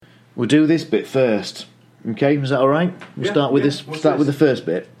We'll do this bit first. Okay, is that all right? We'll start with this. Start with the first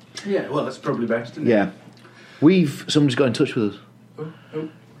bit. Yeah, well, that's probably best, isn't it? Yeah. Somebody's got in touch with us.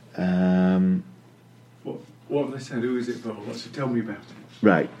 What have they said? Who is it for? What's it? Tell me about it.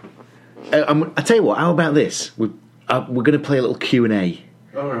 Right. I tell you what. How about this? We're going to play a little Q&A.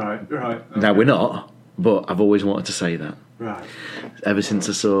 All right. Okay. Now we're not, but I've always wanted to say that. Right. Ever since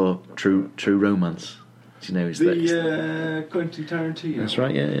I saw True Romance. Do you know Quentin Tarantino. That's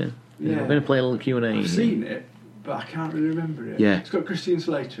right. Yeah. We're going to play a little Q&A. I've seen it, but I can't really remember it. Yeah. It's got Christian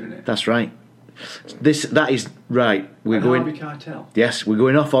Slater in it. That's right. That is right. We're going. Harvey Keitel. Yes, we're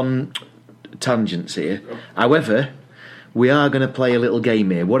going off on tangents here. Oh. However, we are going to play a little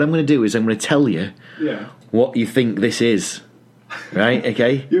game here. What I'm going to do is I'm going to tell you what you think this is. Right?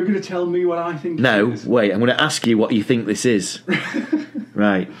 Okay. You're going to tell me what I think. No, it is. Wait. I'm going to ask you what you think this is.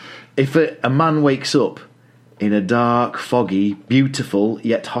 Right. If a man wakes up in a dark, foggy, beautiful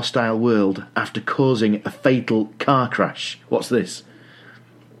yet hostile world after causing a fatal car crash, what's this?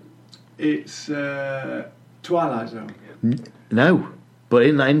 It's Twilight Zone. No, but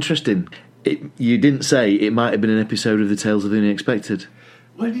isn't that interesting? You didn't say it might have been an episode of the Tales of the Unexpected.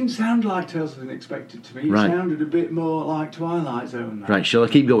 Well, it didn't sound like Tales of the Unexpected to me. It sounded a bit more like Twilight Zone. Right, shall I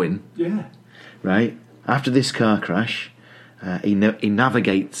keep going? Yeah. Right. After this car crash, he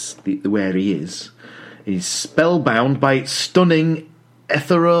navigates where he is. He's spellbound by its stunning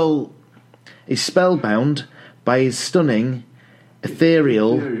ethereal... He's spellbound by his stunning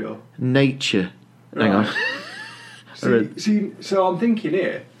ethereal nature. Right. Hang on. See, so I'm thinking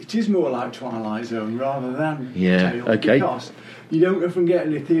here, it is more like Twilight Zone rather than Tales, okay. Because you don't often get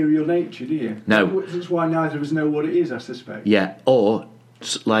an ethereal nature, do you? No. That's why neither of us know what it is, I suspect. Yeah, or,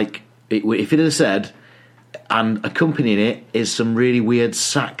 like, if it had said, and accompanying it is some really weird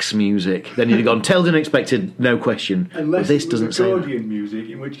sax music, then you'd have gone, Tales of the Unexpected, no question. Unless but this it was doesn't say accordion music,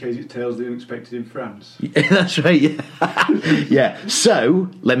 in which case it's Tales of the Unexpected in France. Yeah, that's right, yeah. Yeah, so,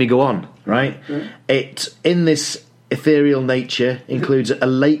 let me go on, right? It, in this ethereal nature, includes a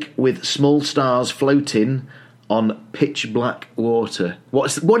lake with small stars floating on pitch black water.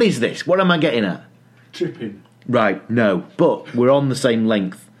 What is this? What am I getting at? Tripping. Right, no, but we're on the same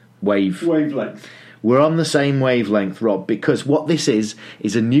wavelength. We're on the same wavelength, Rob, because what this is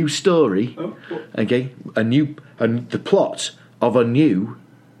a new story, okay? The plot of a new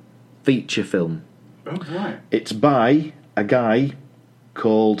feature film. Oh, right. It's by a guy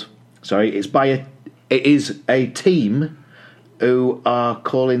called... it is a team who are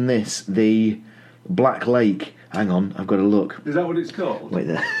calling this the Black Lake. Hang on, I've got to look. Is that what it's called? Wait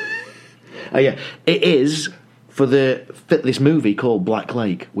there. Oh, yeah. It is for this movie called Black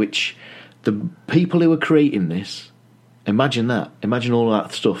Lake, which... The people who are creating this, imagine that. Imagine all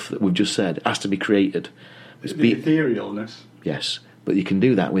that stuff that we've just said has to be created. The etherealness. Yes, but you can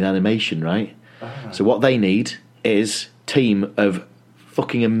do that with animation, right? So what they need is a team of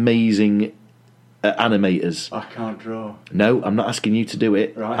fucking amazing animators. I can't draw. No, I'm not asking you to do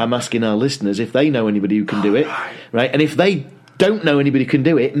it. Right. I'm asking our listeners if they know anybody who can do it. Right? And if they don't know anybody who can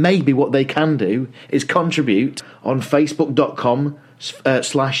do it, maybe what they can do is contribute on Facebook.com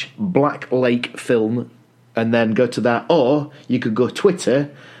 /Black Lake Film, and then go to that, or you could go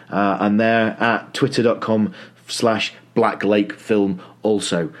Twitter, and they're at twitter.com /Black Lake Film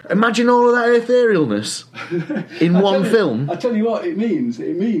also. Imagine all of that etherealness in one film. I tell you what it means.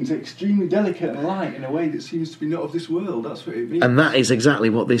 It means extremely delicate and light in a way that seems to be not of this world. That's what it means. And that is exactly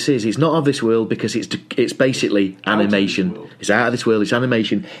what this is. It's not of this world because it's basically animation. It's out of this world. It's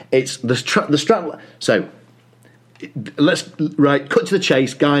animation. It's the strap. So let's cut to the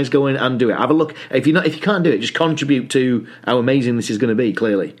chase, guys. Go in and do it. Have a look. If you can't do it, just contribute to how amazing this is going to be.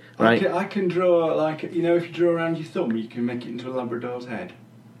 Clearly, right? I can draw if you draw around your thumb, you can make it into a Labrador's head.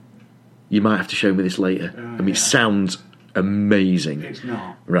 You might have to show me this later. It sounds amazing. It's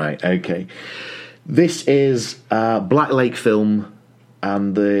not. Right. Okay. This is Black Lake Film,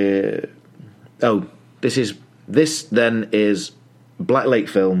 and this then is Black Lake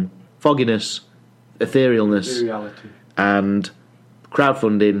Film, fogginess, etherealness, and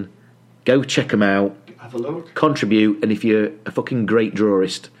crowdfunding. Go check them out. Have a look. Contribute, and if you're a fucking great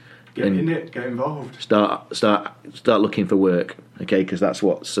drawist, get in it. Get involved. Start looking for work. Okay, because that's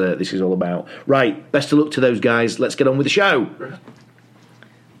what this is all about. Right. Best of luck to those guys. Let's get on with the show.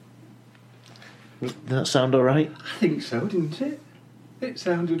 Did that sound all right? I think so, didn't it? It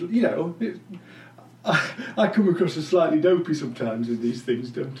sounded, I come across as slightly dopey sometimes in these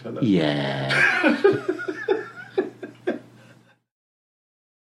things, don't I? Yeah.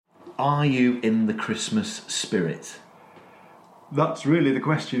 Are you in the Christmas spirit? That's really the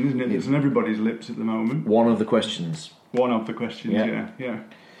question, isn't it? It's on everybody's lips at the moment. One of the questions. One of the questions, yeah.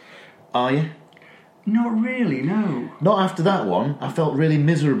 Are you? Not really, no. Not after that one. I felt really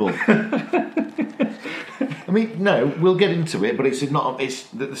miserable. I mean, no, we'll get into it, but it's not. It's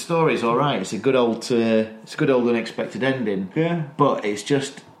the story's all right. It's a good old unexpected ending. Yeah. But it's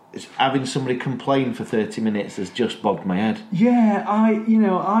having somebody complain for 30 minutes has just bogged my head. Yeah,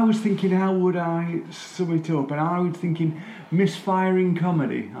 I was thinking, how would I sum it up? And I was thinking misfiring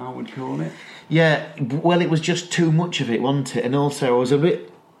comedy, I would call it. Yeah, well, it was just too much of it, wasn't it? And also,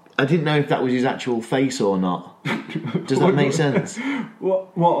 I didn't know if that was his actual face or not. Does that make sense?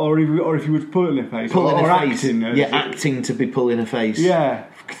 What? Or if he was pulling a face, or acting? Acting to be pulling a face. Yeah.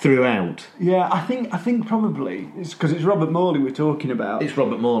 Throughout. Yeah, I think probably it's because it's Robert Morley we're talking about. It's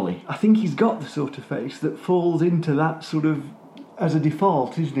Robert Morley. I think he's got the sort of face that falls into that sort of as a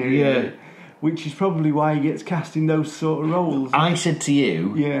default, isn't he? Yeah. Which is probably why he gets cast in those sort of roles. I said to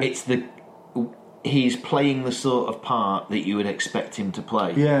you, he's playing the sort of part that you would expect him to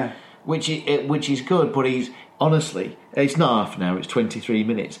play. Yeah. Which is good, but honestly, it's not half an hour, it's 23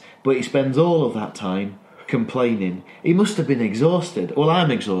 minutes, but he spends all of that time complaining. He must have been exhausted. Well, I'm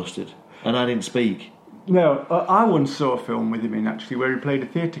exhausted, and I didn't speak. No, I once saw a film with him in, actually, where he played a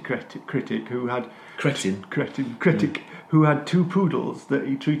theatre critic who had... Critic who had two poodles that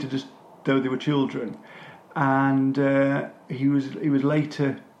he treated as though they were children, and he was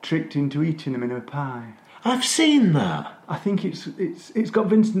later tricked into eating them in a pie. I've seen that. I think it's got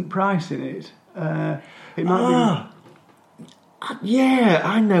Vincent Price in it. It might be. Yeah,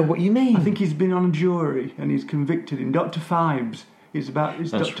 I know what you mean. I think he's been on a jury and he's convicted in Dr. Phibes. It's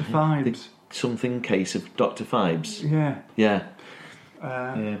Dr. Phibes. Something case of Dr. Phibes. Yeah. Yeah.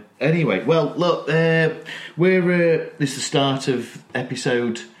 Yeah. Anyway, well, look, this is the start of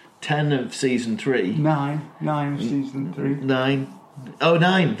episode 10 of season 3. 9 of season 3. 9. Oh,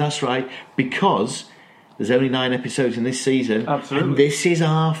 9, that's right. Because there's only 9 episodes in this season. Absolutely. And this is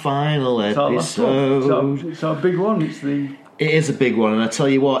our final episode. It's our big one. It is a big one, and I tell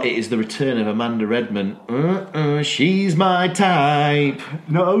you what, it is the return of Amanda Redman. She's my type.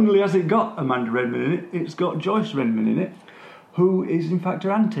 Not only has it got Amanda Redman in it, it's got Joyce Redman in it, who is in fact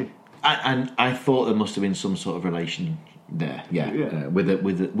her auntie. And I thought there must have been some sort of relation there,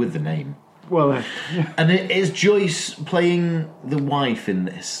 with the name. Well, and is Joyce playing the wife in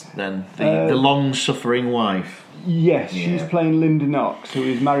this? Then the long-suffering wife. Yes, she's playing Linda Knox, who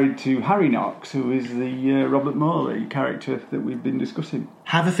is married to Harry Knox, who is the Robert Morley character that we've been discussing.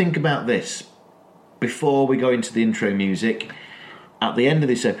 Have a think about this before we go into the intro music. At the end of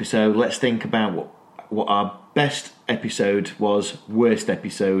this episode, let's think about what our best episode was, worst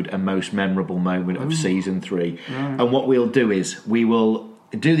episode, and most memorable moment of season 3. Right. And what we'll do is we will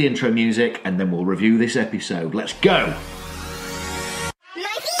do the intro music and then we'll review this episode. Let's go!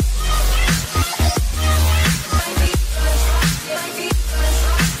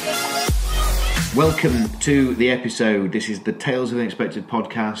 Welcome to the episode. This is the Tales of the Unexpected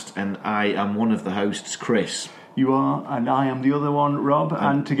podcast, and I am one of the hosts, Chris. You are, and I am the other one, Rob,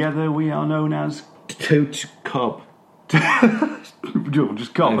 and together we are known as Tote Cobb.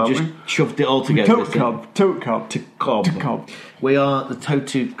 Just Cobb, I've just shoved it all together. Tote Cobb. We are the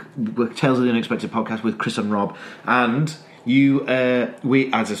Tales of the Unexpected podcast with Chris and Rob, and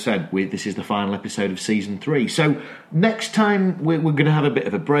as I said, this is the final episode of season 3. So next time we're going to have a bit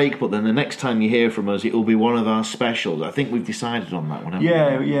of a break, but then the next time you hear from us, it will be one of our specials. I think we've decided on that one.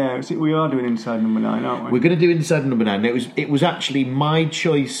 Haven't we? Yeah. We are doing Inside Number 9, aren't we? We're going to do Inside Number 9. It was actually my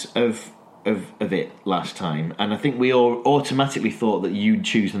choice of it last time, and I think we all automatically thought that you'd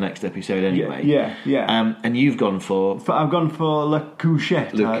choose the next episode anyway. Yeah. And you've gone for... I've gone for Le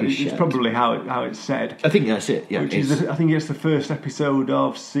Couchette. It's probably how it's said. I think that's it. Yeah, I think it's the first episode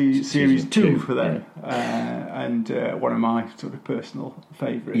of series 2 for them, and one of my sort of personal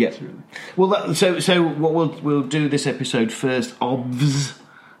favourites. Yeah. Really. Well, so what we'll do this episode first.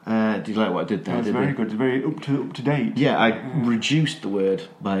 Did you like what I did there? That's very good. It's very up to date. Yeah, I reduced the word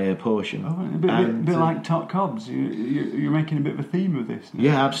by a portion. Oh, a bit like Tot Cobbs. You're making a bit of a theme of this now.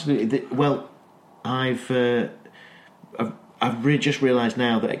 Yeah, absolutely. Well, I've just realised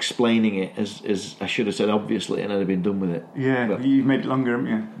now that explaining it as I should have said obviously, and I'd have been done with it. Yeah, but you've made it longer, haven't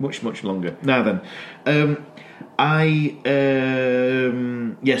you? Much longer. Now then,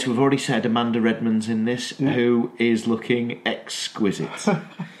 yes, we've already said Amanda Redman's in this, who is looking exquisite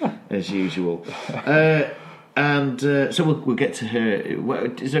as usual. So we'll get to her.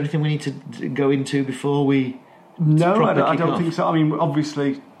 Is there anything we need to go into before we? No, I don't think so. I mean,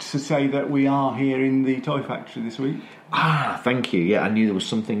 obviously, to say that we are here in the Toy Factory this week. Thank you. Yeah, I knew there was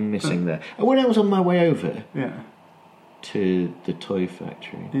something missing there. And when I was on my way over to the Toy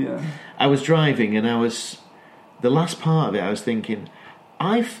Factory, I was driving and the last part of it, I was thinking,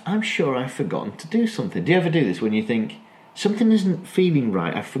 I'm sure I've forgotten to do something. Do you ever do this when you think something isn't feeling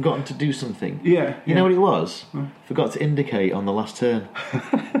right? I've forgotten to do something. Yeah. You know what it was? Forgot to indicate on the last turn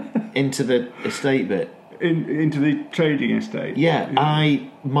into the estate bit. Into the trading estate. Yeah.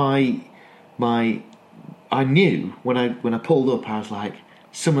 I knew when I pulled up, I was like,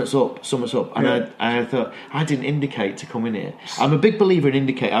 something's up, and I thought I didn't indicate to come in here. I'm a big believer in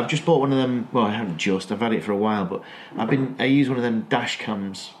indicate. I've just bought one of them. Well, I haven't I've had it for a while, but I use one of them dash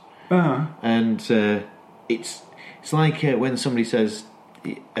cams, and it's like when somebody says,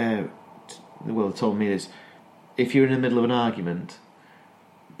 well, they told me this: if you're in the middle of an argument,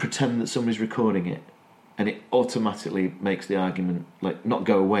 pretend that somebody's recording it, and it automatically makes the argument like not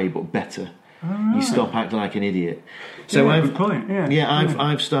go away but better. Right. You stop acting like an idiot. So good point.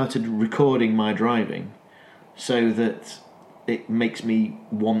 I've started recording my driving so that it makes me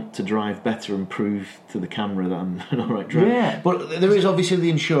want to drive better and prove to the camera that I'm an alright driver. Yeah. But there is obviously the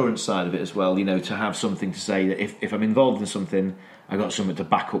insurance side of it as well, to have something to say that if I'm involved in something, I got something to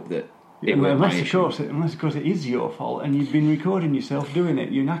back up that. Unless of course it is your fault and you've been recording yourself doing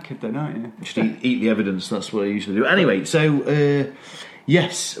it, you're knackered then, aren't you? Just eat the evidence. That's what I usually do. Anyway, so.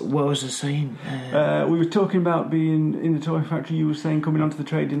 Yes, what was I saying? We were talking about being in the toy factory. You were saying coming onto the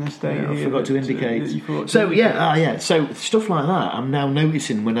trading estate. I forgot to indicate. So stuff like that. I'm now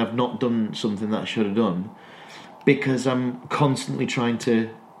noticing when I've not done something that I should have done, because I'm constantly trying to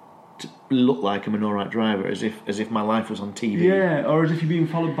look like I'm an alright driver, as if my life was on TV. Yeah, or as if you're being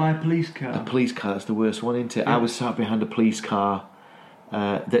followed by a police car. A police car, that's the worst one, isn't it? Yeah. I was sat behind a police car.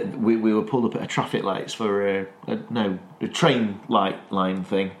 That we were pulled up at a traffic lights for a train line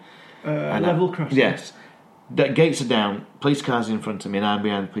thing. Level crossing. Yes. The gates are down, police car's in front of me, and I'm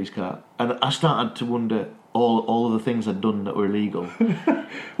behind the police car. And I started to wonder all of the things I'd done that were illegal.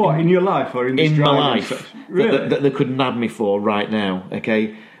 What, in your life or in this my life? Stuff? Really? That they could nab me for right now,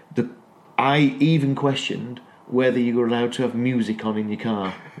 okay? I even questioned whether you were allowed to have music on in your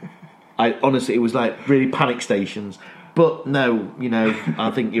car. Honestly, it was like really panic stations. But no,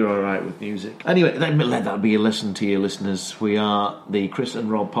 I think you're all right with music. Anyway, let that be a lesson to your listeners. We are the Chris and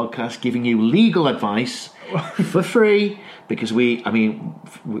Rob podcast, giving you legal advice for free, because we're not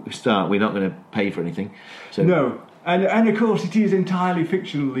going to pay for anything. So. No. And of course it is entirely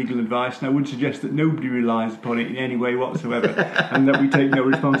fictional legal advice, and I would suggest that nobody relies upon it in any way whatsoever, and that we take no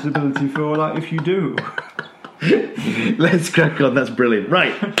responsibility for that if you do. Let's crack on, that's brilliant.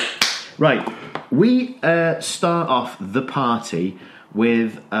 Right. We start off the party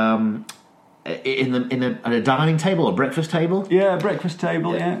with at a dining table or breakfast table. Yeah, breakfast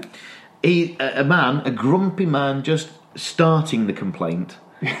table. Yeah. A grumpy man, just starting the complaint.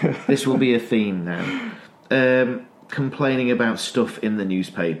 This will be a theme now. Complaining about stuff in the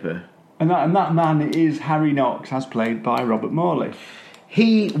newspaper. And that man is Harry Knox, as played by Robert Morley.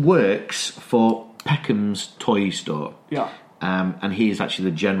 He works for Peckham's toy store. Yeah. And he is actually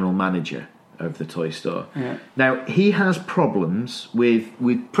the general manager of the toy store. Yeah. Now, he has problems with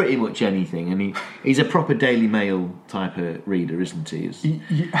pretty much anything, and he's a proper Daily Mail type of reader, isn't he?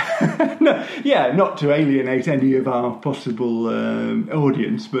 No, yeah, not to alienate any of our possible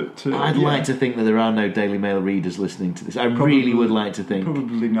audience, but... I'd like to think that there are no Daily Mail readers listening to this. I really would like to think.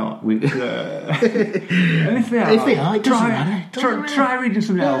 Probably not. And if they are, it doesn't matter. Try reading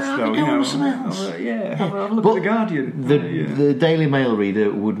something else, though. Something else. Have a look at The Guardian. The Daily Mail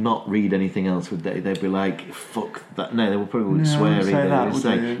reader would not read anything else, would they? They'd be like, fuck that. No, they probably wouldn't swear either. They would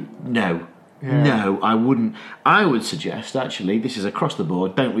say, no. Yeah. No, I wouldn't. I would suggest, actually, this is across the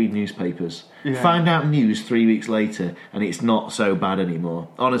board, don't read newspapers. Yeah. Find out news 3 weeks later and it's not so bad anymore.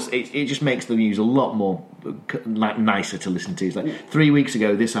 Honestly, it just makes the news a lot more nicer to listen to. It's like, 3 weeks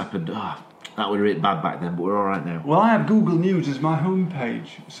ago this happened. That would have been bad back then, but we're all right now. Well, I have Google News as my homepage,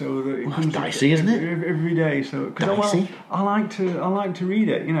 so that it comes dicey, isn't it? Every day. So dicey. I like to read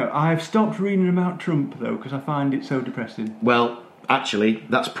it. I've stopped reading about Trump though because I find it so depressing. Well, actually,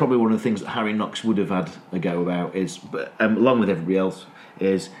 that's probably one of the things that Harry Knox would have had a go about, along with everybody else,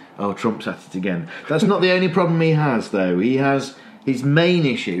 is, Trump's at it again. That's not the only problem he has, though. He has his main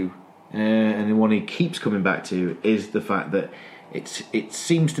issue, and the one he keeps coming back to, is the fact that it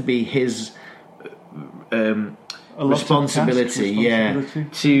seems to be his responsibility,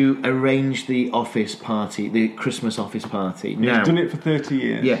 to arrange the office party, the Christmas office party. He's done it for 30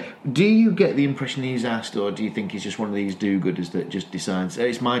 years. Yeah. Do you get the impression he's asked, or do you think he's just one of these do-gooders that just decides,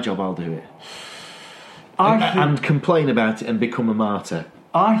 it's my job, I'll do it? And complain about it and become a martyr?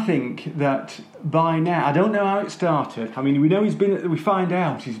 I think that by now, I don't know how it started. I mean, we find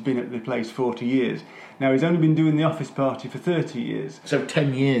out he's been at the place 40 years. Now, he's only been doing the office party for 30 years. So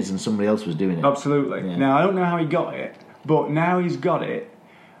 10 years and somebody else was doing it. Absolutely. Yeah. Now, I don't know how he got it, but now he's got it.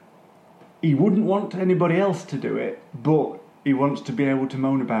 he wouldn't want anybody else to do it, but he wants to be able to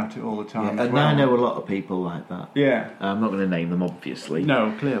moan about it all the time. And I know a lot of people like that. Yeah. I'm not going to name them, obviously.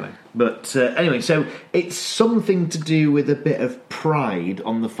 No, clearly. But anyway, so it's something to do with a bit of pride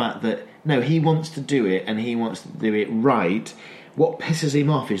on the fact that, no, he wants to do it and he wants to do it right. What pisses him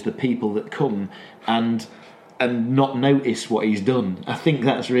off is the people that come and not notice what he's done. I think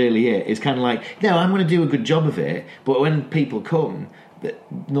that's really it. It's kind of like, no, I'm going to do a good job of it, but when people come,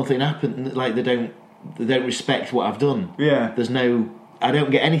 nothing happens. Like they don't respect what I've done. Yeah. I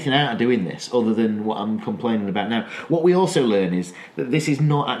don't get anything out of doing this other than what I'm complaining about now. What we also learn is that this is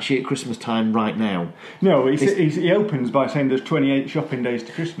not actually at Christmas time right now. No, he opens by saying there's 28 shopping days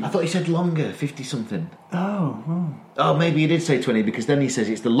to Christmas. I thought he said longer, 50-something. Oh, well. Oh, maybe he did say 20, because then he says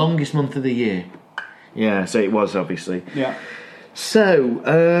it's the longest month of the year. Yeah, so it was, obviously. Yeah. So,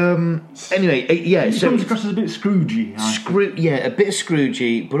 anyway, yeah. He comes across as a bit Scroogey. A bit of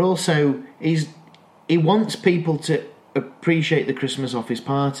Scroogey, but also he wants people to appreciate the Christmas office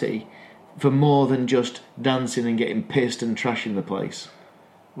party for more than just dancing and getting pissed and trashing the place.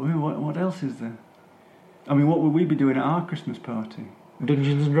 Well, what else is there? I mean, what would we be doing at our Christmas party?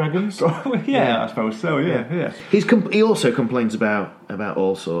 Dungeons and Dragons? Yeah, I suppose so, yeah. He also complains about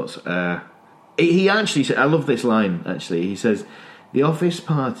all sorts. He actually said, I love this line, actually. He says, the office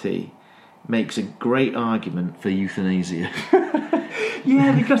party makes a great argument for euthanasia.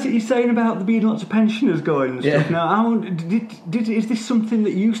 Yeah, because he's saying about there being lots of pensioners going and stuff. Now, is this something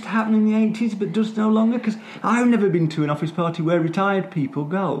that used to happen in the 80s but does no longer? Because I've never been to an office party where retired people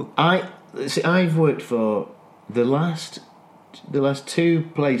go. I've worked for the last two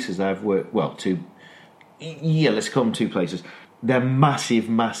places I've worked. Well, let's call them two places. They're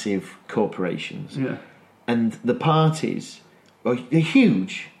massive corporations. Yeah, and the parties are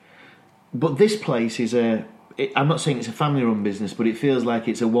huge. But this place is I'm not saying it's a family-run business, but it feels like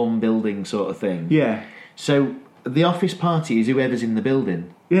it's a one-building sort of thing. Yeah. So the office party is whoever's in the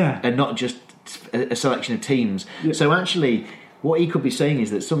building. Yeah. And not just a selection of teams. Yeah. So actually, what he could be saying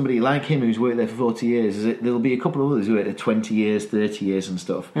is that somebody like him who's worked there for 40 years, there'll be a couple of others who worked there 20 years, 30 years and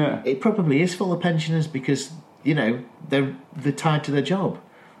stuff. Yeah. It probably is full of pensioners because, they're tied to their job.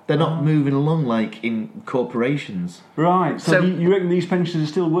 They're not moving along like in corporations. Right. So you reckon these pensioners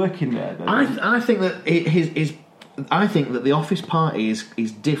are still working there? Then? I think that I think that the office party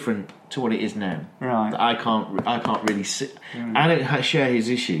is different to what it is now. Right. I can't really sit. I don't share his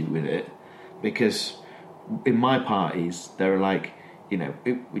issue with it because in my parties there are like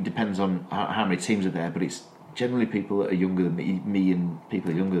it depends on how many teams are there, but it's generally people that are younger than me and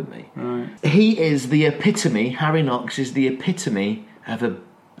people are younger than me. Right. He is the epitome. Harry Knox is the epitome of a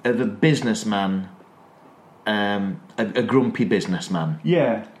businessman, a grumpy businessman.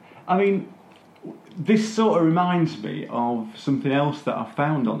 Yeah, I mean, this sort of reminds me of something else that I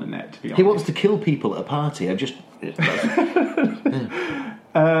found on the net. To be honest, he wants to kill people at a party. I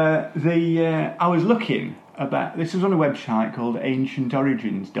was looking about this was on a website called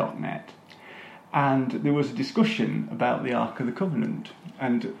AncientOrigins.net, and there was a discussion about the Ark of the Covenant,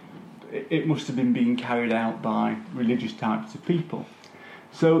 and it must have been being carried out by religious types of people.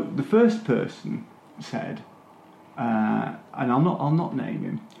 So the first person said, and I'll not name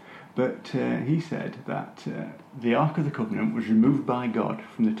him, but he said that the Ark of the Covenant was removed by God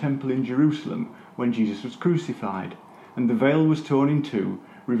from the temple in Jerusalem when Jesus was crucified, and the veil was torn in two,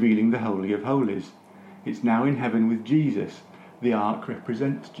 revealing the Holy of Holies. It's now in heaven with Jesus. The Ark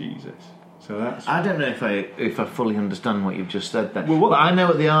represents Jesus. So that's. I don't know if I fully understand what you've just said there. Well, I know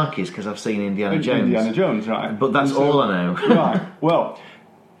what the Ark is because I've seen Indiana Jones. Indiana Jones, right? But that's all I know. Right. Well,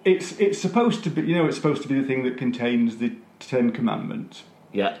 it's supposed to be. It's supposed to be the thing that contains the Ten Commandments.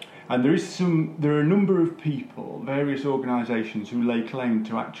 Yeah. And there are a number of people, various organisations, who lay claim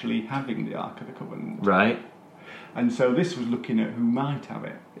to actually having the Ark of the Covenant. Right. And so this was looking at who might have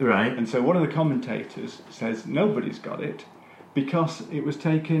it. Right. And so one of the commentators says nobody's got it because it was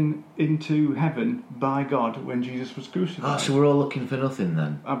taken into heaven by God when Jesus was crucified. Oh, so we're all looking for nothing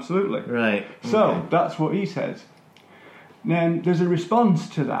then? Absolutely. Right. So that's what he says. Then there's a response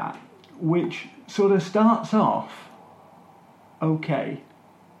to that which sort of starts off okay,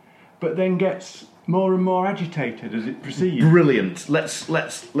 but then gets more and more agitated as it proceeds. Brilliant. Let's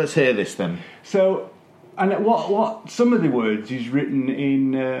hear this then. So, and what some of the words is written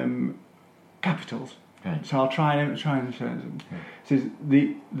in capitals. Right. So I'll try and show them. It says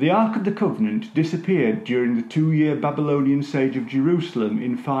the Ark of the Covenant disappeared during the 2-year Babylonian siege of Jerusalem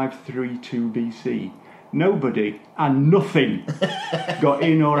in 532 BC. Nobody and nothing got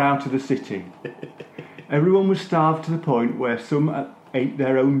in or out of the city. Everyone was starved to the point where some ate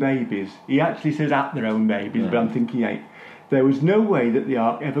their own babies. He actually says at their own babies, but I'm thinking ate. There was no way that the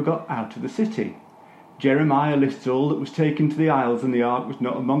ark ever got out of the city. Jeremiah lists all that was taken to the isles, and the ark was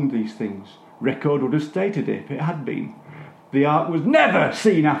not among these things. Record would have stated it if it had been. The ark was never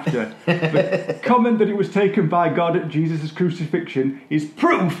seen after. The comment that it was taken by God at Jesus' crucifixion is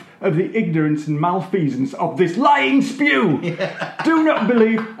proof of the ignorance and malfeasance of this lying spew. Yeah. Do not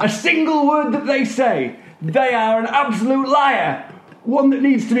believe a single word that they say. They are an absolute liar. One that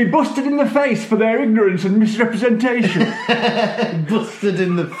needs to be busted in the face for their ignorance and misrepresentation. Busted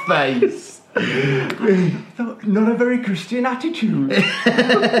in the face. Not a very Christian attitude.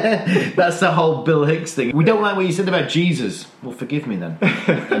 That's the whole Bill Hicks thing. We don't like what you said about Jesus. Well, forgive me then.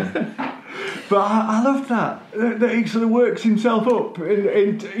 But I love that he sort of works himself up.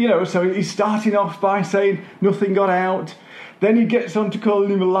 And, so he's starting off by saying nothing got out. Then he gets on to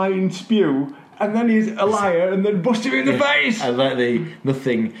calling him a lying spew. And then he's a liar, and then bust him in the face. I like the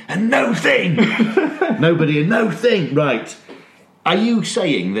nothing and no thing. Nobody and no thing. Right. Are you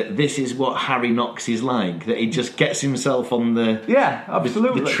saying that this is what Harry Knox is like? That he just gets himself on the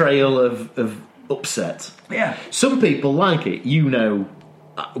absolutely the trail of upset? Yeah. Some people like it.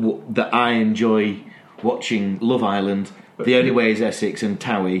 That I enjoy watching Love Island. The Only Way is Essex and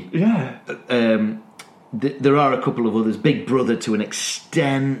Towie. Yeah. There are a couple of others. Big Brother to an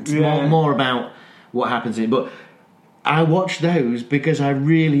extent. Yeah. More about what happens in it. But I watch those because I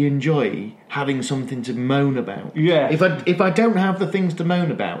really enjoy having something to moan about. Yeah. If I don't have the things to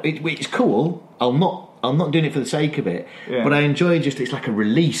moan about, it's cool. I'm not doing it for the sake of it. Yeah. But I enjoy it's like a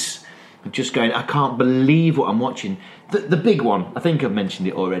release of just going, I can't believe what I'm watching. The big one, I think I've mentioned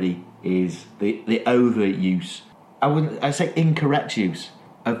it already, is the overuse. I say incorrect use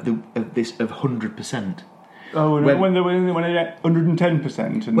of 100%. Oh, when they're at 110%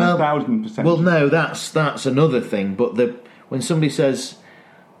 and 1,000%. Well, no, that's another thing. But when somebody says,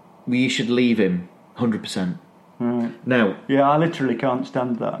 well, you should leave him 100%. Right. Now, yeah, I literally can't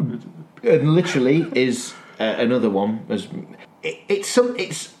stand that. And literally is another one. It's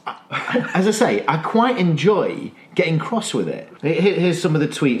as I say, I quite enjoy getting cross with it. Here's some of the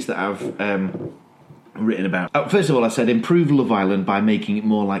tweets that I've written about. First of all, I said improve Love Island by making it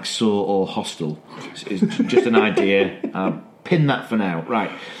more like Saw or Hostel. It's just an idea. Pin that for now.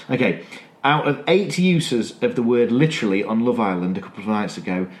 Right. Okay. Out of 8 uses of the word literally on Love Island a couple of nights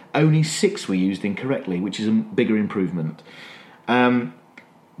ago, only 6 were used incorrectly, which is a bigger improvement.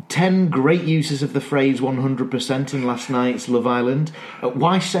 10 great uses of the phrase 100% in last night's Love Island.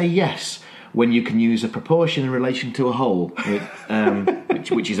 Why say yes when you can use a proportion in relation to a whole,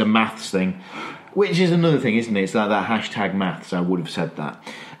 which is a maths thing. Which is another thing, isn't it? It's like that hashtag maths. I would have said that.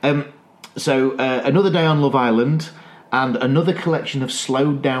 So another day on Love Island, and another collection of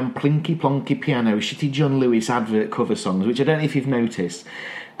slowed down plinky plonky piano shitty John Lewis advert cover songs, which I don't know if you've noticed.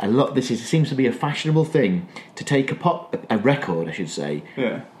 Seems to be a fashionable thing to take a record, I should say.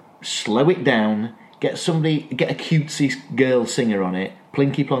 Yeah. Slow it down, get a cutesy girl singer on it,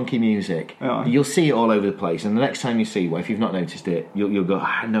 plinky plonky music. Oh. You'll see it all over the place, and the next time you see one, if you've not noticed it, you'll go,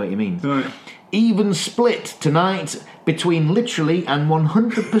 I know what you mean. Right. Even split tonight between literally and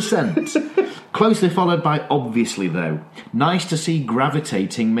 100%. Closely followed by obviously, though. Nice to see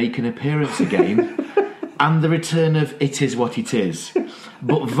Gravitating make an appearance again. And the return of It Is What It Is.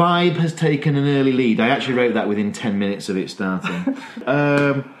 But Vibe has taken an early lead. I actually wrote that within 10 minutes of it starting.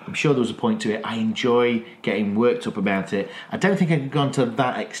 I'm sure there was a point to it. I enjoy getting worked up about it. I don't think I could have gone to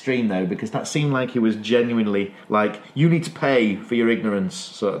that extreme, though, because that seemed like it was genuinely like, you need to pay for your ignorance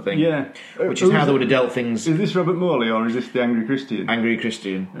sort of thing. Yeah. Which is how they would have dealt things. Is this Robert Morley or is this the Angry Christian? Angry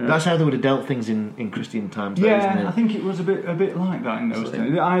Christian. Yeah. That's how they would have dealt things in Christian times, though, yeah, isn't it? I think it was a bit like that in those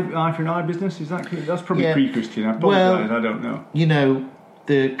days. Eye for an eye business, that's probably pre-Christian. I apologise, I don't know. You know,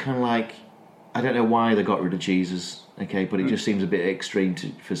 the kind of like, I don't know why they got rid of Jesus, okay, but it just seems a bit extreme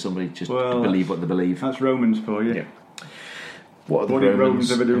for somebody just to believe what they believe. That's Romans for you. Yeah. What did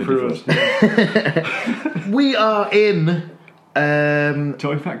Romans ever do for us? Yeah. We are in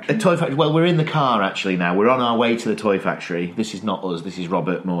Toy Factory. A Toy Factory. Well, we're in the car actually now. We're on our way to the Toy Factory. This is not us. This is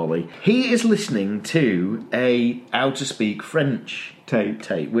Robert Morley. He is listening to a How to Speak French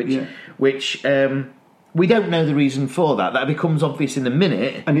tape, which we don't know the reason for that. That becomes obvious in a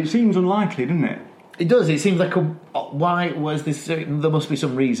minute. And it seems unlikely, doesn't it? It does. It seems like why was this? There must be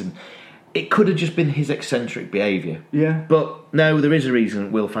some reason. It could have just been his eccentric behaviour. Yeah. But no, there is a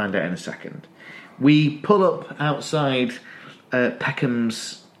reason. We'll find out in a second. We pull up outside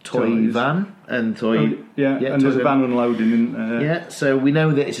Peckham's toy van and toy. And there's a van unloading. Yeah, so we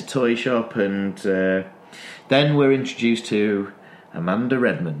know that it's a toy shop, and then we're introduced to Amanda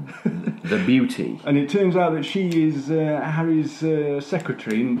Redman, the beauty. And it turns out that she is Harry's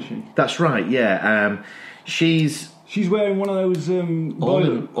secretary, isn't she? That's right, yeah. She's She's wearing one of those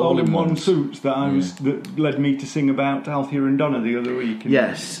all-in-one suits that that led me to sing about Althea and Donna the other week.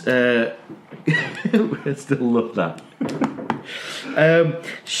 Yes, I still love that.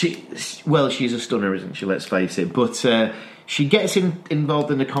 She's a stunner, isn't she? Let's face it. But she gets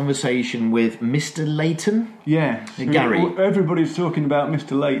involved in a conversation with Mr. Layton. Yeah, Gary. Everybody's talking about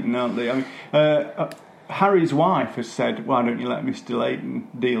Mr. Layton, aren't they? I mean, Harry's wife has said, "Why don't you let Mr. Layton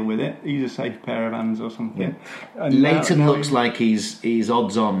deal with it? He's a safe pair of hands or something." Yeah. Layton looks like he's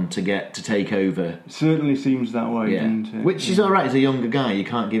odds on to take over. Certainly seems that way, doesn't it? Which is all right. As a younger guy, you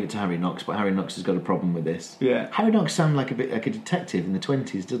can't give it to Harry Knox, but Harry Knox has got a problem with this. Yeah, Harry Knox sounds like a bit like a detective in the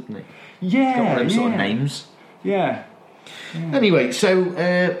 20s, doesn't he? Yeah, he's got one of those sort of names. Yeah. Anyway, so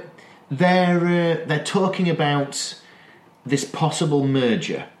they're talking about this possible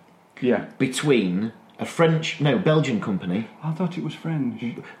merger. Yeah. Between a Belgian company. I thought it was French.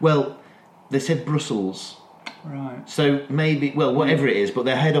 Well, they said Brussels. Right. So maybe, whatever it is, but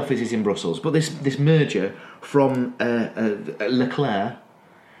their head office is in Brussels. But this merger from Leclerc.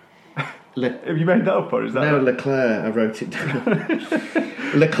 Have you made that up, or is that... No, right? Leclerc, I wrote it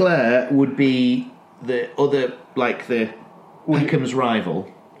down. Leclerc would be the other, like the Beckham's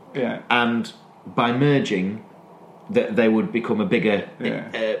rival. Yeah. And by merging, they would become a bigger...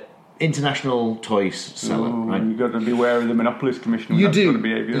 international toys seller, right? You've got to be aware of the Monopolies Commission. You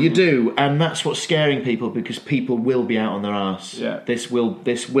do, and that's what's scaring people, because people will be out on their arse. Yeah. This will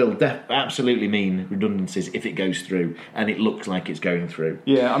absolutely mean redundancies if it goes through, and it looks like it's going through.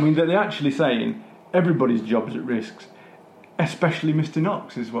 Yeah, I mean they're actually saying everybody's job's at risk, especially Mr.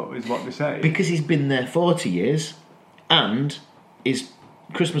 Knox is what they say, because he's been there 40 years, and his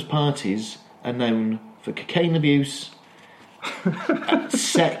Christmas parties are known for cocaine abuse.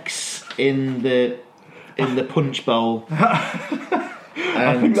 Sex in the punch bowl.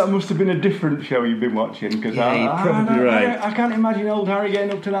 I think that must have been a different show you've been watching, because you're probably right. I can't imagine old Harry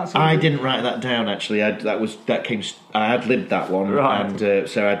getting up to that. I didn't write that down actually. I ad-libbed that one, right. And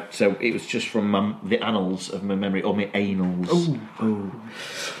so it was just from the annals of my memory, or my anals. Oh.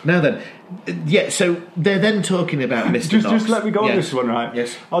 Now then, so they're then talking about Mr. Knox. Just let me go on this one, right?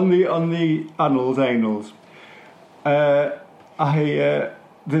 Yes. On the anals.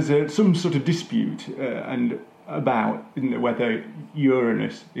 There's some sort of dispute and about whether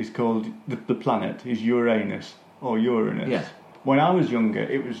Uranus is called the planet is Uranus or Uranus. Yeah. When I was younger,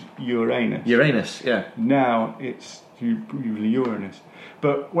 it was Uranus. Uranus, yeah. Now it's usually Uranus.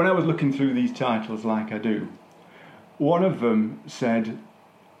 But when I was looking through these titles, like I do, one of them said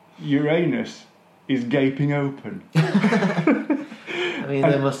Uranus is gaping open. I mean,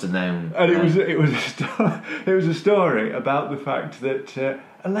 they must have known. And it was a story about the fact that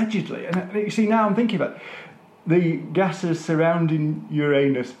allegedly, and you see now I'm thinking about it, the gases surrounding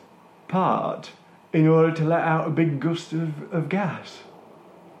Uranus part in order to let out a big gust of gas.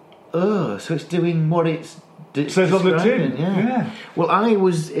 Oh, so it's doing what it's. Says on the tin. Yeah. Well, I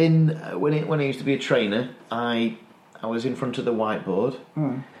was in when I used to be a trainer. I was in front of the whiteboard,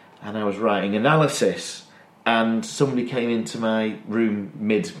 and I was writing analysis. And somebody came into my room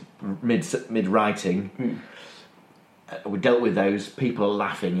mid writing. We dealt with those. People are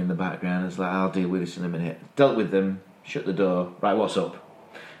laughing in the background. It's like, I'll deal with this in a minute. Dealt with them. Shut the door. Right, what's up?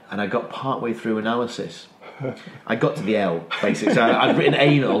 And I got partway through analysis. I got to the L, basically. So I'd written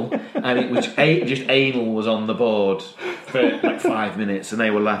anal, and it was just anal was on the board for like 5 minutes, and they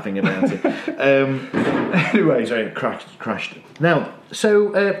were laughing about it. Anyway, sorry, crashed. Now,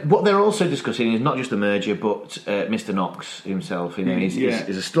 so what they're also discussing is not just the merger, but Mr. Knox himself. You know, he's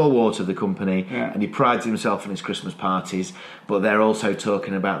a stalwart of the company, and he prides himself on his Christmas parties. But they're also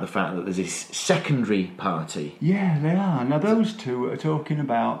talking about the fact that there's this secondary party. Yeah, they are. Now, those two are talking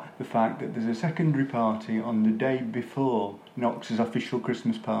about the fact that there's a secondary party on the day before Knox's official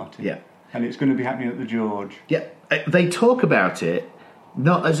Christmas party. Yeah. And it's going to be happening at the George. Yeah, they talk about it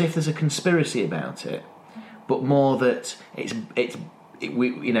not as if there's a conspiracy about it, but more that it's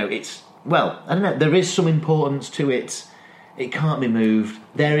well, I don't know. There is some importance to it. It can't be moved.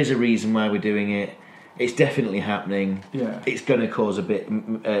 There is a reason why we're doing it. It's definitely happening. Yeah. It's going to cause a bit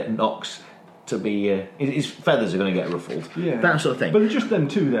Knox to be. His feathers are going to get ruffled. Yeah. That sort of thing. But just them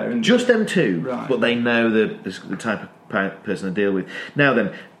two there. Isn't just them two. Right. But they know the type of person to deal with. Now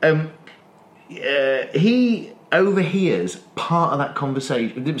then, he overhears part of that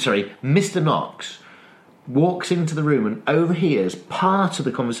conversation. Sorry, Mr. Knox walks into the room and overhears part of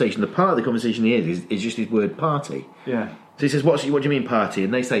the conversation. The part of the conversation he hears is just his word party. Yeah. So he says, what do you mean party?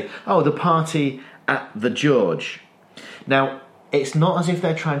 And they say, oh, the party at the George. Now, it's not as if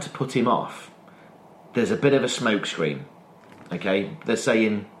they're trying to put him off. There's a bit of a smokescreen. Okay? They're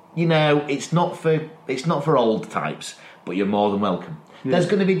saying it's not for old types, but you're more than welcome. Yeah. There's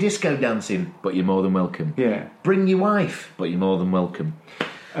going to be disco dancing, but you're more than welcome. Yeah. Bring your wife, but you're more than welcome.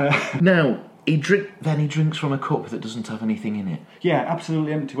 Now, he drinks from a cup that doesn't have anything in it. Yeah,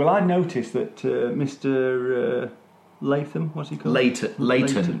 absolutely empty. Well, I noticed that Mr. Latham, what's he called?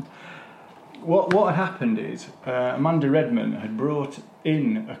 Leighton. What had happened is Amanda Redman had brought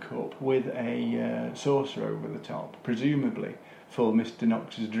in a cup with a saucer over the top, presumably for Mr.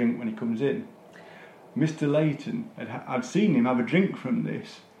 Knox's drink when he comes in. Mr. Leighton, I'd seen him have a drink from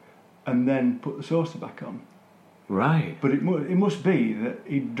this and then put the saucer back on. Right. But it must be that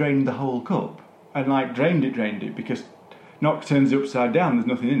he drained the whole cup and drained it because Knox turns it upside down, there's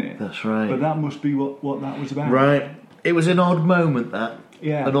nothing in it. That's right. But that must be what that was about. Right. It was an odd moment, that.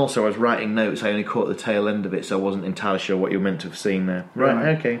 Yeah. And also I was writing notes, I only caught the tail end of it, so I wasn't entirely sure what you were meant to have seen there.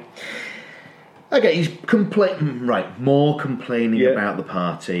 Right. Okay, he's more complaining about the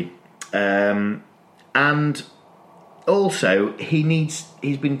party. And also, he's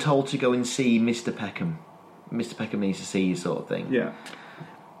been told to go and see Mr. Peckham. Mr. Peckham needs to see you, sort of thing. Yeah.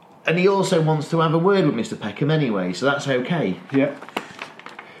 And he also wants to have a word with Mr. Peckham anyway, so that's okay. Yeah.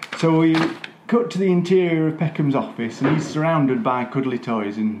 So we cut to the interior of Peckham's office, and he's surrounded by cuddly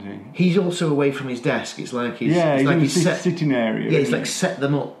toys, isn't he? He's also away from his desk. It's like he's in like the sitting area. Yeah, he's set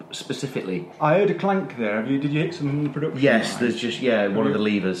them up specifically. I heard a clank there. Did you hit something in the production? Yes, there's just one of the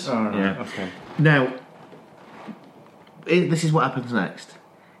levers. Oh, right. Yeah. Okay. Now, this is what happens next.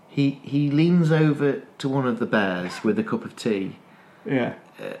 He leans over to one of the bears with a cup of tea. Yeah.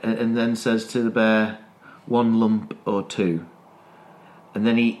 And then says to the bear, 1 lump or 2. And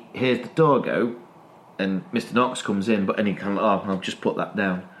then he hears the door go, and Mr. Knox comes in, and he kind of, I'll just put that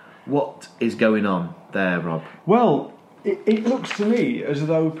down. What is going on there, Rob? Well, it looks to me as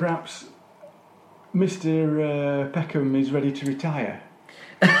though perhaps Mr. Peckham is ready to retire.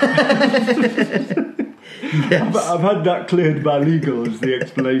 Yes. I've had that cleared by legal as the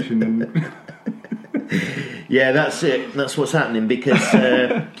explanation. Yeah, that's it. That's what's happening because,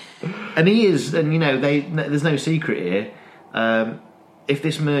 and he is, and there's no secret here. If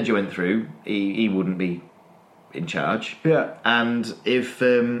this merger went through, he wouldn't be in charge. Yeah. And if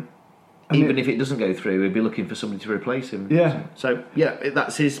even if it doesn't go through, he'd be looking for somebody to replace him. Yeah. So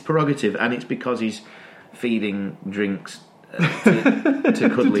that's his prerogative, and it's because he's feeding drinks to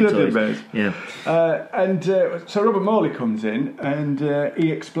cuddly toys. Yeah. So Robert Morley comes in and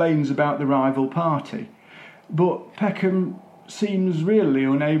he explains about the rival party, but Peckham seems really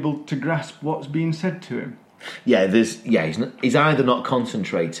unable to grasp what's being said to him. Yeah, he's either not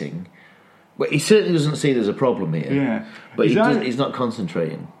concentrating. Well, he certainly doesn't see there's a problem here. Yeah, but he's not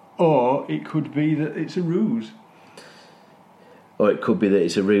concentrating. Or it could be that it's a ruse.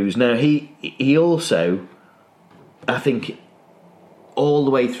 Now he also, I think, all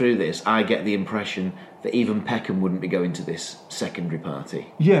the way through this, I get the impression that even Peckham wouldn't be going to this secondary party.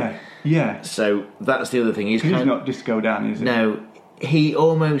 Yeah, yeah. So that's the other thing. He's not Disco Dan, is he? No,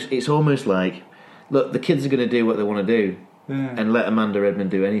 it's almost like, look, the kids are going to do what they want to do, and let Amanda Redman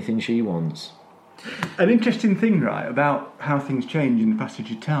do anything she wants. An interesting thing, right, about how things change in the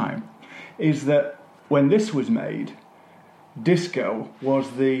passage of time is that when this was made, disco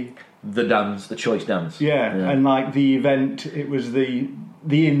was the dance, the choice dance. Yeah, and the event, it was the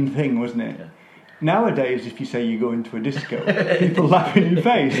in thing, wasn't it? Yeah. Nowadays, if you say you go into a disco, people laugh in your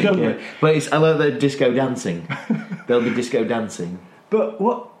face, don't they? But I love the disco dancing. There'll be disco dancing. But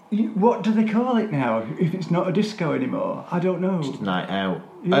what do they call it now? If it's not a disco anymore, I don't know. Just night out.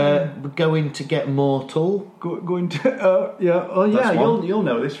 Yeah. Going to get mortal. Going to you'll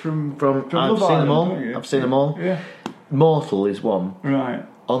know this from I've seen them all. I've seen them all. Yeah. Mortal is one. Right.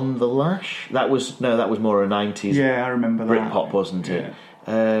 On the Lash. That was more a 90s. Yeah, I remember that. Britpop, wasn't it?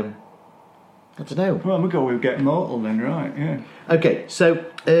 Yeah. I don't know. Well, we'll go with Get Mortal then, right? Yeah. Okay, so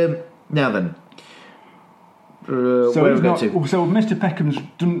now then. So Mr. Peckham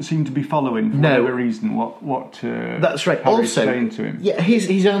doesn't seem to be following for whatever reason what that's right. Harry's saying to him. Yeah,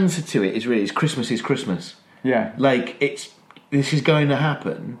 his answer to it is really Christmas is Christmas. Yeah. This is going to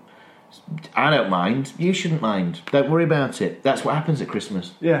happen. I don't mind. You shouldn't mind. Don't worry about it. That's what happens at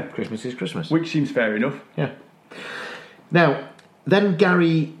Christmas. Yeah. Christmas is Christmas. Which seems fair enough. Yeah. Now, then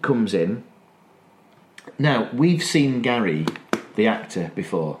Gary comes in. Now, we've seen Gary, the actor,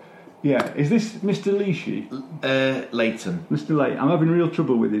 before. Yeah. Is this Mr. Leighton? Leighton. Mr. Leighton. I'm having real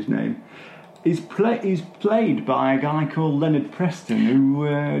trouble with his name. He's played by a guy called Leonard Preston,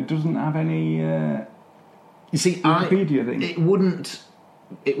 who doesn't have any you see, Wikipedia thing.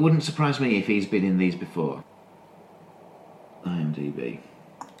 It wouldn't surprise me if he's been in these before. IMDb.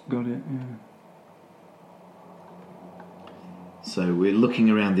 Got it, So we're looking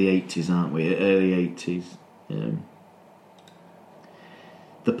around the 80s, aren't we? Early 80s.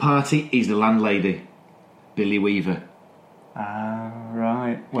 The party is the landlady, Billy Weaver. Ah,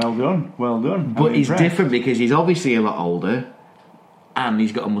 right. Well done. But he's different because he's obviously a lot older, and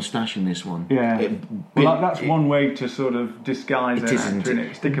he's got a moustache in this one. Yeah. That's one way to sort of disguise an actor,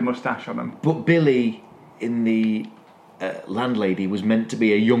 innit? Stick a moustache on him. But Billy in the landlady was meant to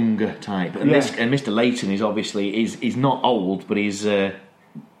be a younger type, and Mr. Layton is obviously he's not old, but he's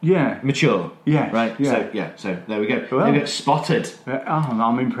mature. Yeah. Right. Yeah. So there we go. Well, they get spotted.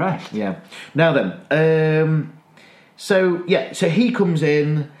 I'm impressed. Yeah. Now then, so he comes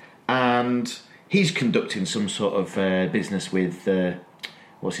in and he's conducting some sort of business with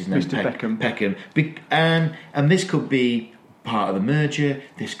what's his name? Mr. Peckham. And this could be part of the merger.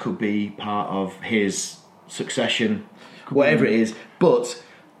 This could be part of his succession, whatever it is. But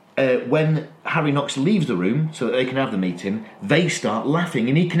when Harry Knox leaves the room so that they can have the meeting, they start laughing,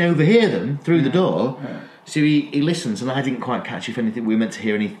 and he can overhear them through the door. Yeah. So he listens, and I didn't quite catch if anything we were meant to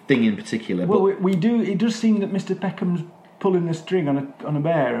hear anything in particular. Well, we do. It does seem that Mr. Peckham's pulling the string on a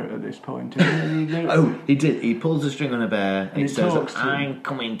bear at this point. He did. He pulls the string on a bear and he says, "I'm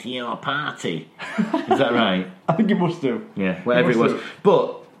coming to your party." Is that right? I think he must do. Yeah, whatever it was.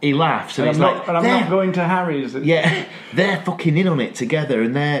 But he laughs, and I'm not going to Harry's. Yeah, they're fucking in on it together,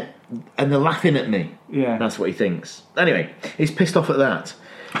 and they're laughing at me. Yeah, that's what he thinks. Anyway, he's pissed off at that.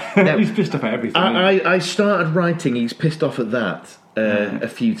 Now, he's pissed off at everything. I started writing. He's pissed off at that a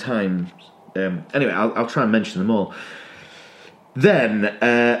few times. Anyway, I'll try and mention them all. Then,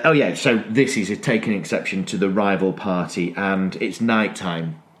 so this is taking exception to the rival party, and it's night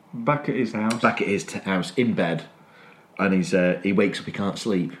time. Back at his house, in bed, and he wakes up, he can't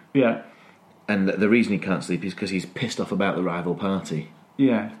sleep. Yeah. And the reason he can't sleep is because he's pissed off about the rival party.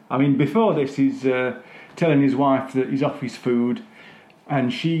 Yeah. I mean, before this, he's telling his wife that he's off his food,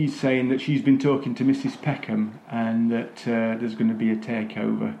 and she's saying that she's been talking to Mrs. Peckham, and that there's going to be a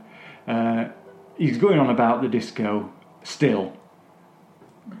takeover. He's going on about the disco still.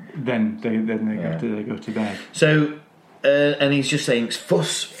 Then they go to bed. So, and he's just saying,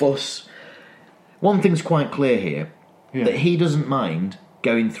 fuss. One thing's quite clear here, that he doesn't mind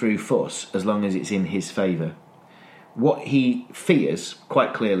going through fuss as long as it's in his favour. What he fears,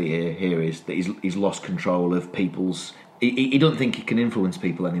 quite clearly here is that he's lost control of people's... He don't think he can influence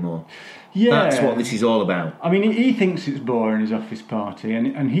people anymore. Yeah. That's what this is all about. I mean, he thinks it's boring, his office party,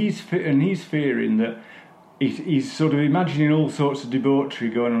 and he's fearing that... He's sort of imagining all sorts of debauchery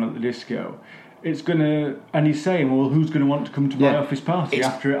going on at the disco. It's gonna, and he's saying, "Well, who's going to want to come to my office party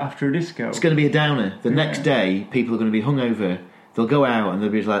after a disco?" It's going to be a downer. The next day, people are going to be hungover. They'll go out and they'll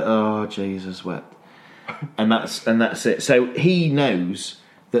be like, "Oh, Jesus, wet," and that's it. So he knows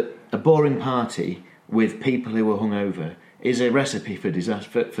that a boring party with people who are hungover is a recipe for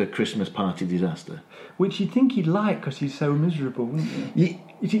disaster, for Christmas party disaster. Which you'd think he'd like because he's so miserable, wouldn't you?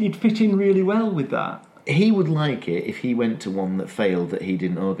 He'd fit in really well with that. He would like it if he went to one that failed that he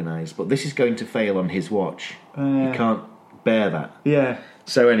didn't organise, but this is going to fail on his watch. He can't bear that. Yeah.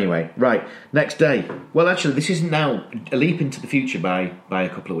 So anyway, right, next day. Well, actually, this is now a leap into the future by a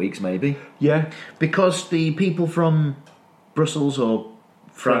couple of weeks, maybe. Yeah. Because the people from Brussels or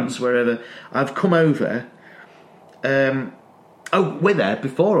France, wherever, have come over. We're there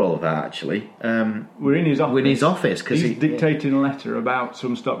before all of that, actually. We're in his office. We're in his office. Cause he's dictating a letter about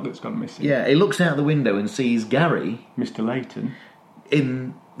some stock that's gone missing. Yeah, he looks out the window and sees Gary... Mr. Layton.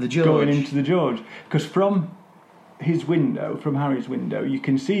 In the George. Going into the George. Because from his window, from Harry's window, you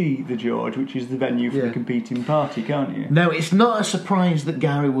can see the George, which is the venue for the competing party, can't you? Now, it's not a surprise that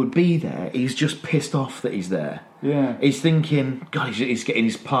Gary would be there. He's just pissed off that he's there. Yeah. He's thinking, God, he's getting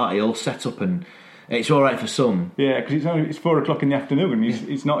his party all set up and... It's all right for some. Yeah, because it's 4 o'clock in the afternoon.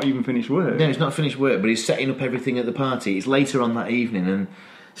 He's not even finished work. No, he's not finished work, but he's setting up everything at the party. It's later on that evening, and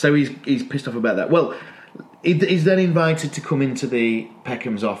so he's pissed off about that. Well, he's then invited to come into the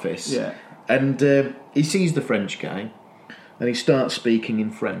Peckham's office. Yeah. And he sees the French guy, and he starts speaking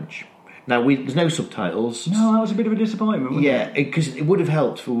in French. Now, there's no subtitles. No, that was a bit of a disappointment, wasn't it? Yeah, because it would have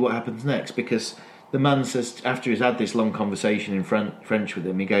helped for what happens next, because the man says, after he's had this long conversation in French with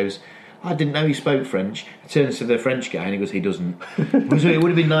him, he goes... I didn't know he spoke French. He turns to the French guy and he goes, he doesn't. So it would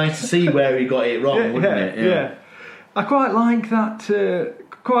have been nice to see where he got it wrong, wouldn't it? Yeah. I quite like that.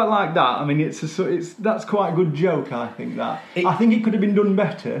 I mean, that's quite a good joke. I think that. I think it could have been done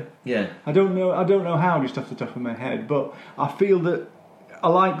better. Yeah. I don't know how, just off the top of my head, but I feel that I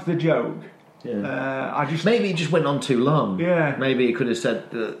like the joke. Yeah. Maybe it just went on too long. Yeah. Maybe it could have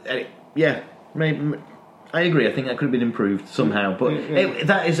said. Maybe. I agree. I think that could have been improved somehow, but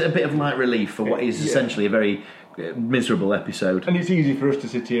that is a bit of light relief for what is essentially a very miserable episode. And it's easy for us to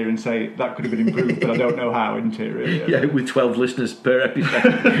sit here and say that could have been improved, but I don't know how, isn't it, really? Yeah, with 12 listeners per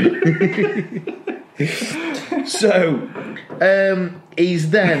episode. So,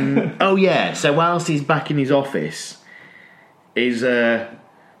 he's then... Oh, yeah, so whilst he's back in his office, he's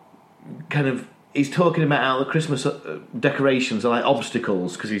he's talking about how the Christmas decorations are like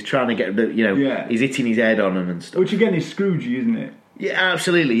obstacles, because he's trying to get... he's hitting his head on them and stuff. Which, again, is Scroogey, isn't it? Yeah,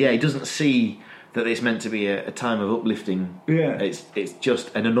 absolutely, yeah. He doesn't see that it's meant to be a time of uplifting. Yeah. It's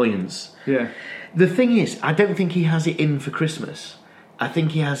just an annoyance. Yeah. The thing is, I don't think he has it in for Christmas. I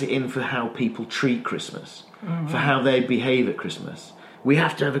think he has it in for how people treat Christmas, for how they behave at Christmas. We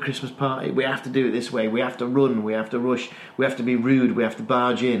have to have a Christmas party. We have to do it this way. We have to run. We have to rush. We have to be rude. We have to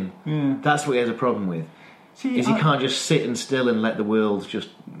barge in. Yeah. That's what he has a problem with. See, he can't just sit and still and let the world just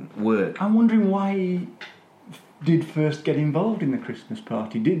work. I'm wondering why he did first get involved in the Christmas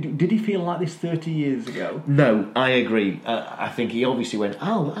party. Did he feel like this 30 years ago? No, I agree. I think he obviously went,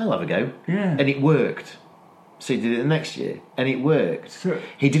 I'll have a go. Yeah. And it worked. So he did it the next year, and it worked. So,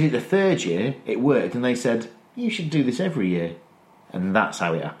 he did it the third year, it worked, and they said, you should do this every year. And that's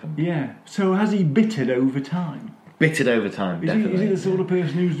how it happened. Yeah. So has he bittered over time? Bittered over time, definitely. Is he the sort of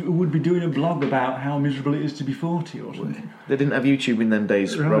person who would be doing a blog about how miserable it is to be 40 or something? They didn't have YouTube in them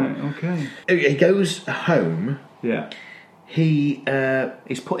days, Right, Rob. okay. He goes home. Yeah. He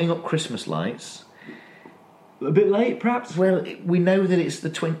is putting up Christmas lights. A bit late, perhaps? Well, we know that it's the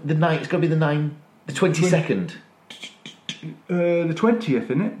night. It's got to be the 22nd. The 20th,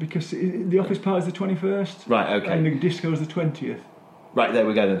 isn't it? Because the office party's the 21st. Right, okay. And the disco's the 20th. Right, there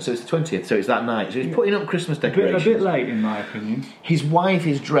we go then. So it's the 20th, so it's that night. So he's putting up Christmas decorations. A bit late, in my opinion. His wife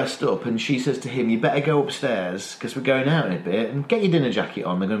is dressed up and she says to him, you better go upstairs because we're going out in a bit and get your dinner jacket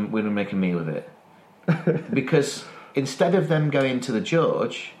on. We're going to make a meal of it. Because instead of them going to the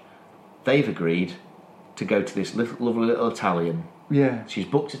George, they've agreed to go to this lovely little Italian. Yeah. She's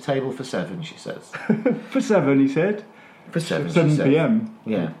booked a table for 7, she says. For 7, he said. For 7, 7 p.m.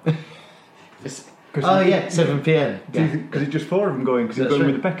 Yeah. 7 p.m. Because it's just 4 of them going, because he's going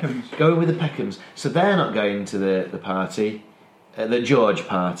with the Peckhams. Going with the Peckhams. So they're not going to the party, the George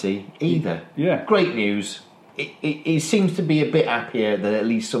party, either. Yeah. Great news. He seems to be a bit happier that at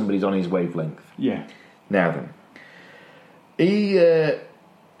least somebody's on his wavelength. Yeah. Now then.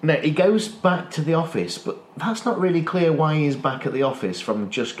 He goes back to the office, but that's not really clear why he's back at the office from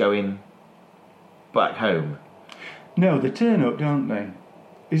just going back home. No, they turn up, don't they?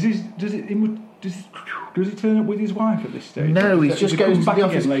 Does he turn up with his wife at this stage? No, he just goes to the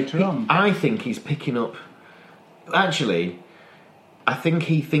office later on. I think he's picking up. Actually, I think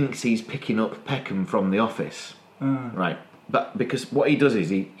he thinks he's picking up Peckham from the office. Right, but because what he does is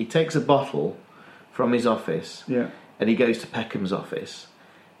he takes a bottle from his office, and he goes to Peckham's office.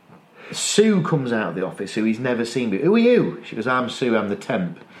 Sue comes out of the office, who he's never seen before. Who are you? She goes, I'm Sue, I'm the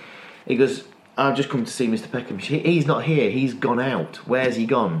temp. He goes, I've just come to see Mr. Peckham. He's not here, he's gone out. Where's he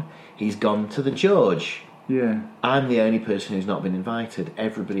gone? He's gone to the George. Yeah. I'm the only person who's not been invited.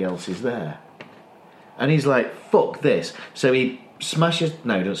 Everybody else is there. And he's like, fuck this. So he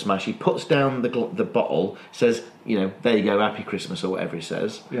he puts down the bottle, says, there you go, happy Christmas, or whatever he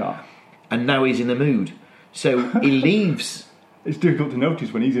says. Yeah. And now he's in the mood. So he leaves. It's difficult to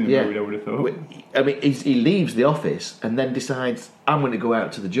notice when he's in the mood, I would have thought. I mean, he leaves the office and then decides, I'm going to go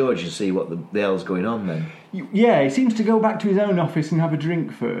out to the George and see what the hell's going on then. Yeah, he seems to go back to his own office and have a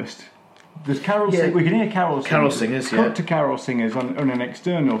drink first. There's carol singers. We can hear carol singers. Carol singers, Cut to carol singers on an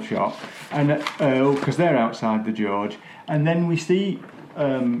external shot, and because they're outside the George. And then we see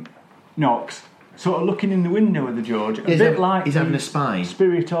Knox sort of looking in the window of the George, a bit like he's having a spy.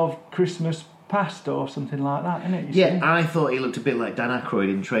 Spirit of Christmas Past or something like that, isn't it? I thought he looked a bit like Dan Aykroyd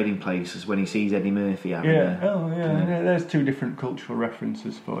in Trading Places when he sees Eddie Murphy having There's 2 different cultural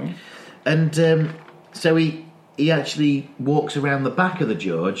references for you. And so he actually walks around the back of the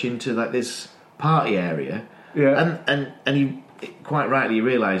George into like this party area. Yeah. And he quite rightly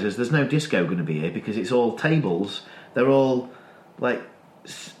realises there's no disco going to be here because it's all tables. They're all like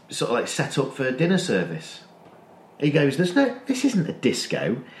sort of like set up for dinner service. He goes, this isn't a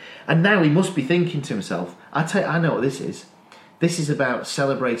disco. And now he must be thinking to himself, I know what this is. This is about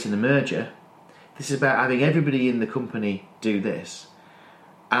celebrating the merger. This is about having everybody in the company do this.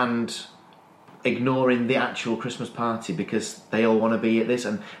 And ignoring the actual Christmas party because they all want to be at this.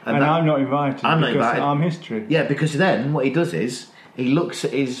 And I'm not invited. I'm not invited. I'm history. Yeah, because then what he does is he looks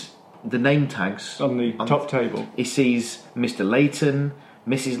at the name tags on the top table. He sees Mr. Layton,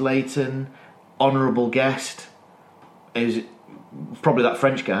 Mrs. Layton, honourable guest, is probably that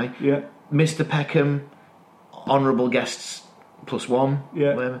French guy. Yeah. Mr. Peckham, honourable guests +1.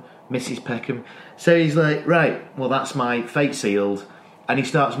 Yeah. Whatever. Mrs. Peckham. So he's like, right, well, that's my fate sealed. And he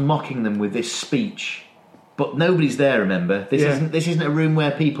starts mocking them with this speech. But nobody's there, remember? This isn't a room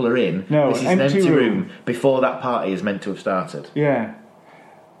where people are in. No, this is an empty room before that party is meant to have started. Yeah.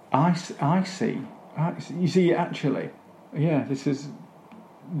 I see. You see, actually, yeah,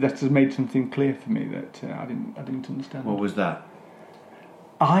 that has made something clear for me that I didn't understand. What was that?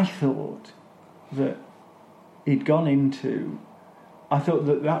 I thought that he'd gone into... I thought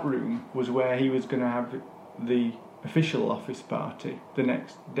that room was where he was going to have the official office party the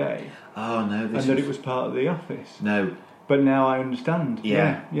next day. Oh, no. And that it was part of the office. No. But now I understand.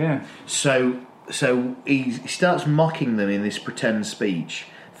 Yeah. So he starts mocking them in this pretend speech,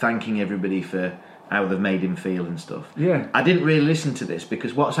 thanking everybody for how they've made him feel and stuff. Yeah. I didn't really listen to this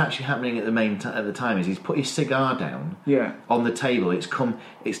because what's actually happening at the time is he's put his cigar down on the table.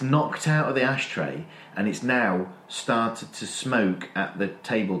 It's knocked out of the ashtray and it's now started to smoke at the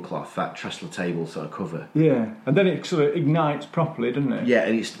tablecloth, that trestle table sort of cover. Yeah, and then it sort of ignites properly, doesn't it? Yeah,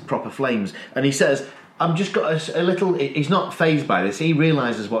 and it's proper flames. And he says, I've just got a little... He's not fazed by this. He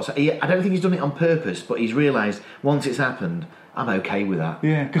realises I don't think he's done it on purpose, but he's realised once it's happened, I'm okay with that.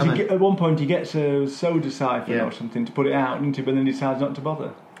 Yeah, because at one point he gets a soda siphon or something to put it out, but then he decides not to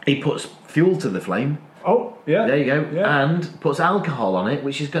bother. He puts fuel to the flame. Oh, yeah. There you go. Yeah. And puts alcohol on it,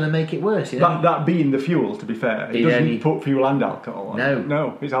 which is going to make it worse. You know? That being the fuel, to be fair. He doesn't put fuel and alcohol on it.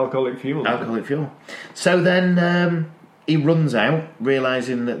 No, it's alcoholic fuel. Alcoholic fuel. So then he runs out,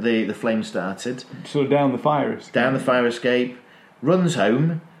 realising that the flame started. So down the fire escape. Down the fire escape. Runs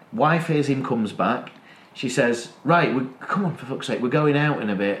home. Wife hears him, comes back. She says, right, come on, for fuck's sake, we're going out in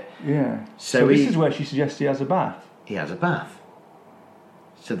a bit. Yeah. So this is where she suggests he has a bath. He has a bath.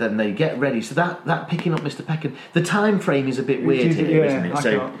 So then they get ready. So that picking up Mr. Peckham, the time frame is a bit weird here, isn't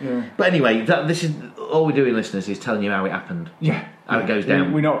it? But anyway, this is all we're doing, listeners, is telling you how it happened. Yeah. How it goes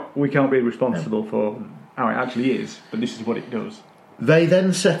down. We can't be responsible for how it actually is, but this is what it does. They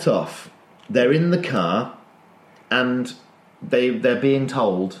then set off. They're in the car, and they're being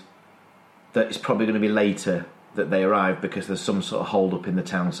told that it's probably going to be later that they arrive because there's some sort of hold up in the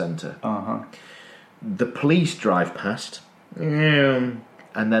town centre. The police drive past.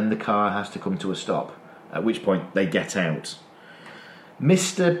 And then the car has to come to a stop, at which point they get out.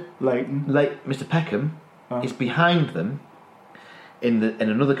 Mr. Peckham is behind them in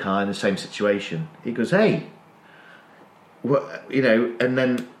another car in the same situation. He goes, hey, what, and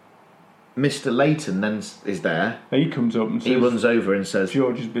then Mr. Layton then is there. He comes up and says... He runs over and says...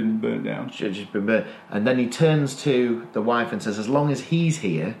 George has been burnt down. George has been burnt. And then he turns to the wife and says, as long as he's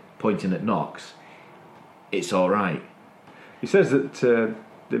here, pointing at Knox, it's all right. He says that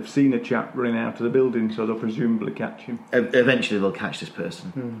they've seen a chap running out of the building, so they'll presumably catch him. Eventually they'll catch this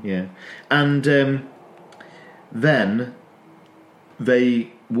person. Yeah. And then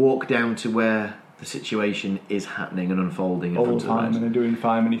they walk down to where the situation is happening and unfolding in front of them. And they're doing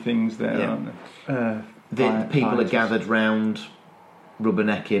far many things there, aren't they? The people are gathered round,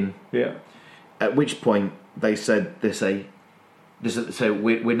 rubbernecking. Yeah. At which point they say... So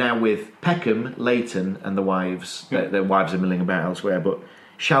we're now with Peckham, Layton, and the wives. Yeah. Their wives are milling about elsewhere, but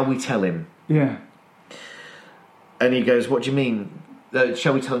shall we tell him? Yeah. And he goes, what do you mean?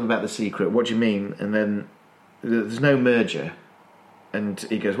 Shall we tell him about the secret? What do you mean? And then there's no merger. And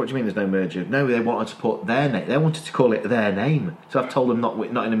he goes, what do you mean there's no merger? No, they wanted to put their name. They wanted to call it their name. So I've told them not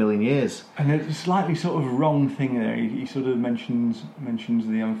in a million years. And there's a slightly sort of wrong thing there. He sort of mentions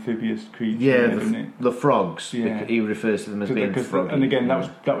the amphibious creature. Yeah, the frogs. Yeah. He refers to them as being frogs. And again,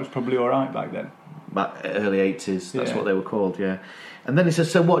 that was probably all right back then. Back early 80s, that's what they were called, yeah. And then he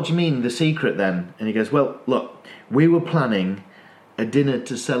says, so what do you mean, the secret then? And he goes, well, look, we were planning a dinner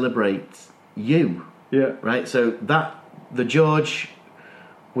to celebrate you. Yeah. Right? So the George...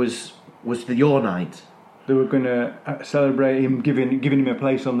 was your night. They were going to celebrate him giving him a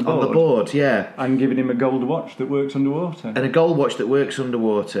place on the board. On the board, yeah. And giving him a gold watch that works underwater. And a gold watch that works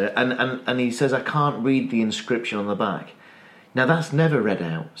underwater. And he says, I can't read the inscription on the back. Now, that's never read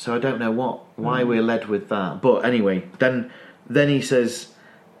out, so I don't know why we're led with that. But anyway, then he says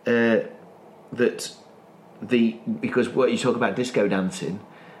that because what you talk about disco dancing,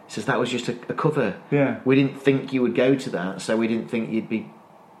 he says that was just a cover. Yeah. We didn't think you would go to that, so we didn't think you'd be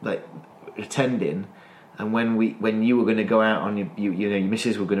attending, and when you were going to go out on your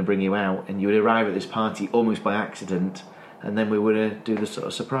missus were going to bring you out, and you would arrive at this party almost by accident, and then we were going to do the sort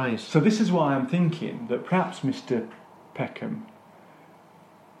of surprise. So this is why I'm thinking that perhaps Mr. Peckham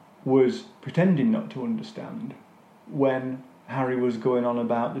was pretending not to understand when Harry was going on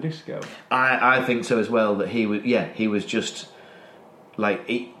about the disco. I think so as well, that he was just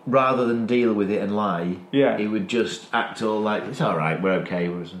rather than deal with it and lie, Yeah. he would just act all like, it's all right, we're okay.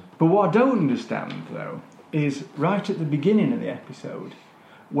 But what I don't understand, though, is right at the beginning of the episode,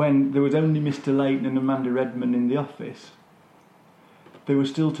 when there was only Mr. Layton and Amanda Redman in the office, they were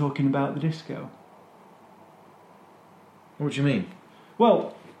still talking about the disco. What do you mean?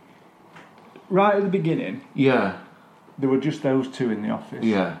 Well, right at the beginning, Yeah. there were just those two in the office.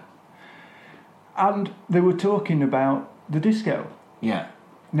 Yeah. And they were talking about the disco. Yeah.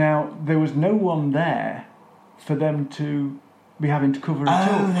 Now, there was no one there for them to be having to cover it up.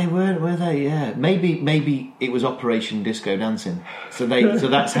 Oh, they weren't, were they? Yeah. Maybe it was Operation Disco Dancing. So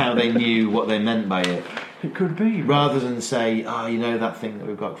that's how they knew what they meant by it. It could be. Rather than say, that thing that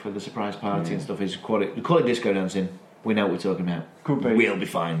we've got for the surprise party and stuff is call it disco dancing. We know what we're talking about. Could be. We'll be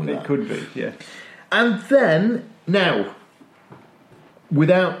fine with that. It could be, yeah. And then, now,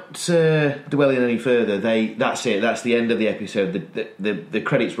 without dwelling any further, that's it. That's the end of the episode. The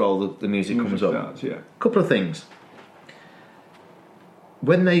credits roll, the music comes up. Starts, yeah. Couple of things.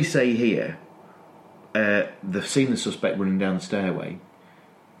 When they say here, they've seen the suspect running down the stairway,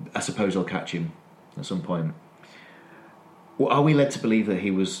 I suppose they'll catch him at some point. Well, are we led to believe that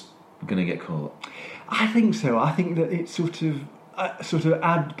he was going to get caught? I think so. I think that it sort of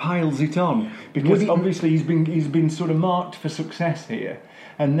piles it on, because obviously he's been sort of marked for success here,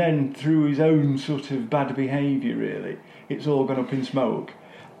 and then through his own sort of bad behaviour, really, it's all gone up in smoke.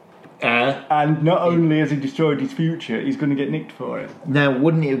 And not only has he destroyed his future, he's going to get nicked for it. Now,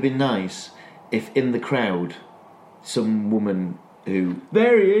 wouldn't it have been nice if in the crowd some woman who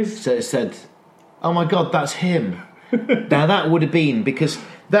there he is said, "Oh my God, that's him." Now that would have been, because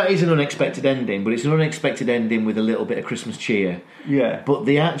that is an unexpected ending, but it's an unexpected ending with a little bit of Christmas cheer. Yeah. But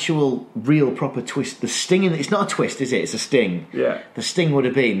the actual, real, proper twist, the sting it's not a twist, is it? It's a sting. Yeah. The sting would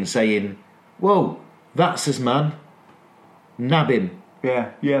have been saying, "Whoa, that's his man. Nab him.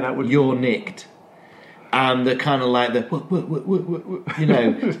 Yeah, that would. You're nicked." And the kind of like the,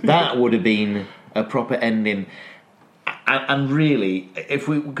 that would have been a proper ending. And really,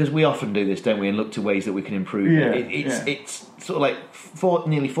 because we often do this, don't we, and look to ways that we can improve it. It's sort of like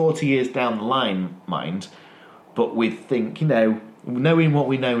nearly 40 years down the line, mind, but we think, knowing what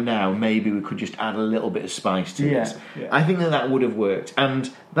we know now, maybe we could just add a little bit of spice to this. Yeah. I think that would have worked,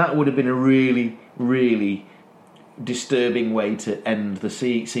 and that would have been a really, really disturbing way to end the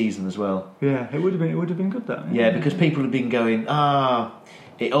season as well. Yeah, it would have been good, that. Yeah, because people have been going,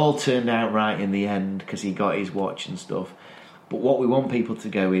 it all turned out right in the end because he got his watch and stuff. But what we want people to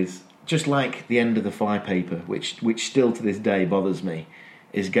go is, just like the end of the Flypaper, which still to this day bothers me,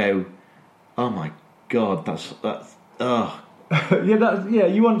 is go, "Oh my God, that's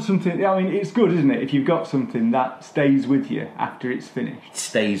you want something. I mean, it's good, isn't it, if you've got something that stays with you after it's finished. It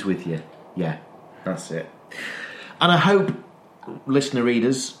stays with you. Yeah, that's it. And I hope, listener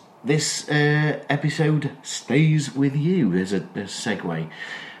readers, this episode stays with you as a segue.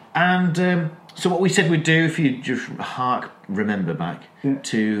 And so what we said we'd do, if you just remember back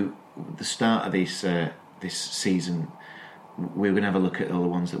to the start of this season, we're going to have a look at all the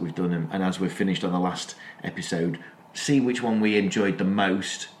ones that we've done, and as we've finished on the last episode, see which one we enjoyed the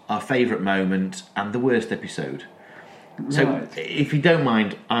most, our favourite moment, and the worst episode. So if you don't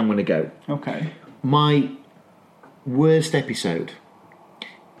mind, I'm going to go. Okay. My worst episode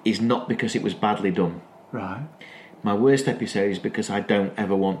is not because it was badly done. Right. My worst episode is because I don't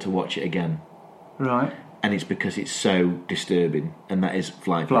ever want to watch it again. Right. And it's because it's so disturbing, and that is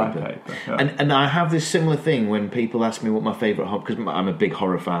Flypaper. Yeah. And I have this similar thing when people ask me what my favourite because I'm a big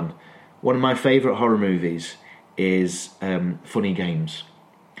horror fan. One of my favourite horror movies is Funny Games,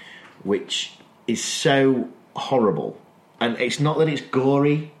 which is so horrible. And it's not that it's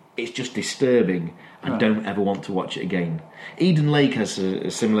gory, it's just disturbing. I don't ever want to watch it again. Eden Lake has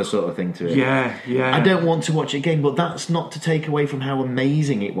a similar sort of thing to it. Yeah. I don't want to watch it again, but that's not to take away from how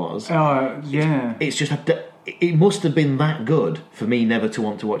amazing it was. It's just it must have been that good for me never to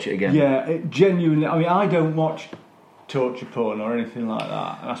want to watch it again. Yeah, it genuinely. I mean, I don't watch torture porn or anything like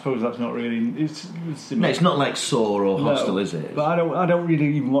that, and I suppose that's not really. It's no, it's not like Saw or Hostel, is it? But I don't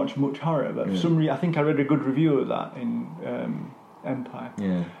really even watch much horror. But for some reason, I think I read a good review of that in Empire.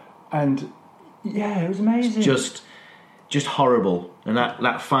 Yeah, and it was amazing. It's just horrible, and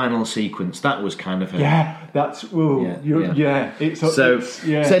that final sequence that was kind of that's So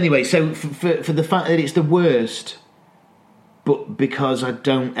anyway, so for the fact that it's the worst, but because I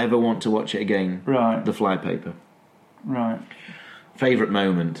don't ever want to watch it again. Right. The Flypaper. Right. Favourite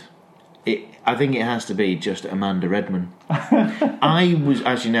moment. I think it has to be just Amanda Redman. I was,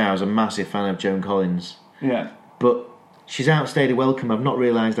 as you know, I was a massive fan of Joan Collins. Yeah. But she's outstayed her welcome. I've not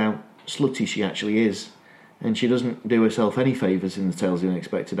realised how slutty she actually is. and she doesn't do herself any favours in the Tales of the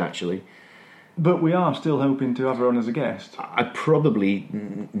Unexpected, actually. But we are still hoping to have her on as a guest. I probably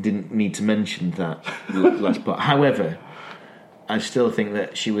didn't need to mention that last part. However, I still think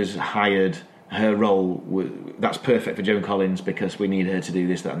that she was hired. Her role, that's perfect for Joan Collins because we need her to do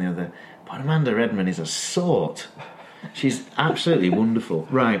this, that and the other. But Amanda Redman is a sort. She's absolutely wonderful.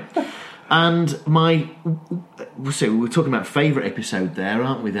 Right. And so we're talking about favourite episode there,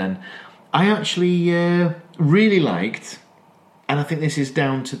 aren't we then? I actually really liked, and I think this is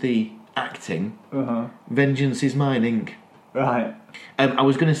down to the acting, Vengeance is Mine, Inc. Right. I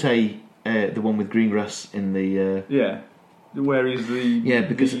was going to say the one with Greengrass in the... Yeah. Where is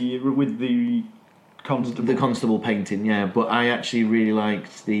with the constable? The constable painting, yeah. But I actually really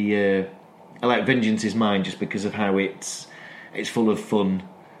liked I like Vengeance is Mine just because of how it's full of fun,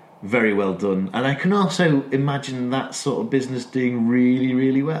 very well done, and I can also imagine that sort of business doing really,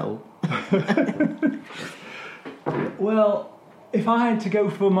 really well. Well, if I had to go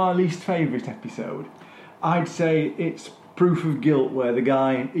for my least favourite episode, I'd say it's Proof of Guilt, where the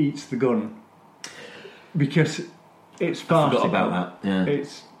guy eats the gun, because it's farcical. I forgot about that. Yeah.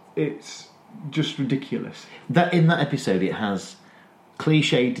 It's just ridiculous. That in that episode, it has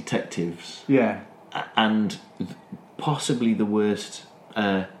cliched detectives. Yeah. And possibly the worst.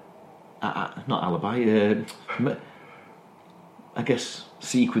 Not alibi. I guess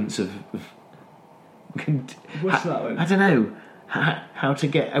sequence of. What's that one? I don't know. How to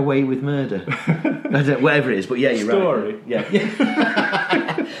get away with murder. Whatever it is, but yeah, you're Story. Right.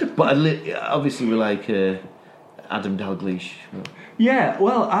 Yeah. But obviously, we like. Adam Dalgleish. Yeah,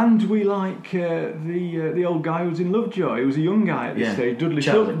 well, and we like the old guy who was in Lovejoy. He was a young guy at this stage, Dudley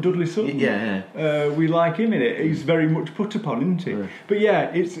Sutton. Yeah. We like him in it. He's very much put upon, isn't he? Right. But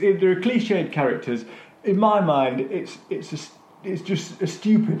yeah, there are cliched characters. In my mind, it's just a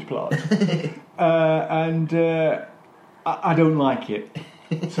stupid plot, and I don't like it.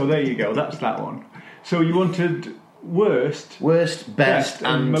 So there you go. That's that one. So you wanted worst, best,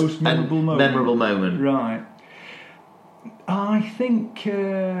 and most memorable moment. Memorable moment. Right. I think,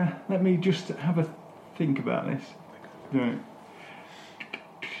 let me just have a think about this. Right.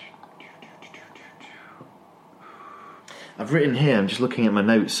 I've written here, I'm just looking at my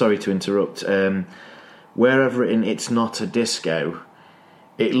notes, sorry to interrupt, where I've written it's not a disco,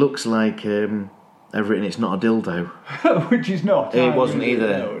 it looks like I've written it's not a dildo. Which is not. It wasn't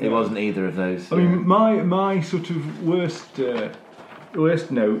either. No. It wasn't either of those. I mean, my sort of worst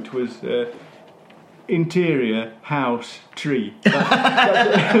note was... interior, house, tree.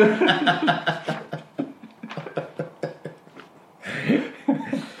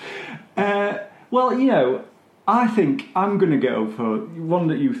 Well, I think I'm going to go for one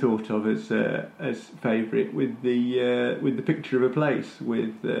that you thought of as favourite with the Picture of a Place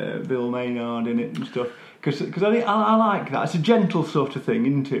with Bill Maynard in it and stuff. Because I like that. It's a gentle sort of thing,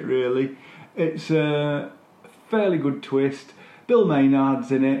 isn't it? Really, it's a fairly good twist. Bill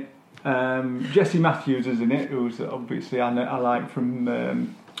Maynard's in it. Jesse Matthews is in it, who's obviously I like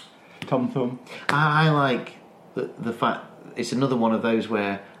from Tom Thumb. I like the fact it's another one of those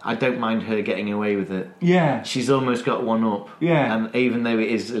where I don't mind her getting away with it. Yeah, she's almost got one up. Yeah, and even though it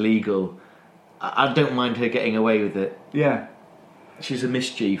is illegal, I don't mind her getting away with it. Yeah, she's a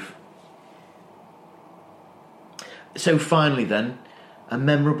mischief. So finally, then, a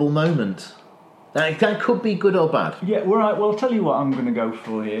memorable moment. That could be good or bad. Yeah, right. Well, I'll tell you what I'm going to go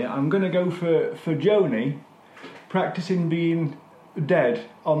for here. I'm going to go for Joni practising being dead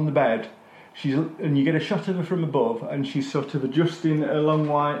on the bed. And you get a shot of her from above, and she's sort of adjusting a long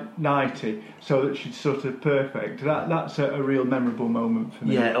white nightie so that she's sort of perfect. That's a real memorable moment for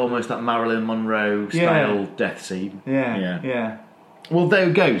me. Yeah, almost that Marilyn Monroe style death scene. Yeah. Well, there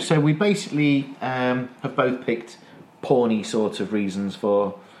we go. So we basically have both picked porny sort of reasons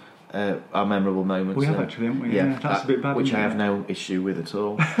for our memorable moments. We have actually, haven't we? Yeah, that's a bit bad. Which I have no issue with at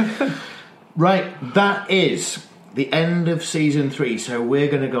all. Right, that is the end of season 3. So we're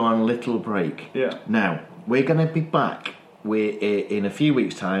going to go on a little break. Yeah. Now we're going to be back in a few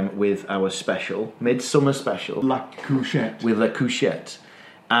weeks' time with our special midsummer special, La Couchette. With La Couchette,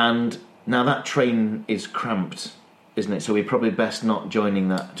 and now that train is cramped, isn't it? So we're probably best not joining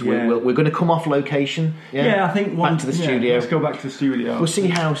that. Yeah. We're going to come off location. Yeah, I think back to the studio. Let's go back to the studio. We'll see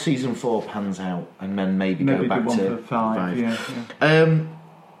how season 4 pans out, and then maybe go back to 5. Yeah.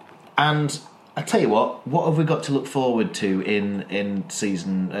 And I tell you what have we got to look forward to in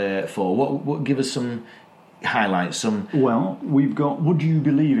season 4? What give us some highlight some. Well, we've got Would You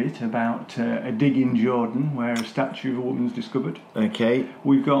Believe It, about a dig in Jordan where a statue of a woman's discovered. Okay.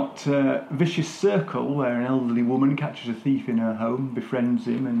 We've got Vicious Circle, where an elderly woman catches a thief in her home, befriends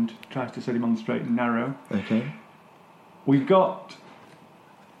him and tries to set him on the straight and narrow. Okay. We've got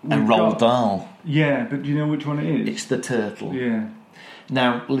Roald Dahl. Yeah, but do you know which one it is? It's the turtle. Yeah.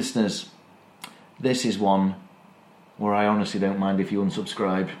 Now, listeners, this is one where I honestly don't mind if you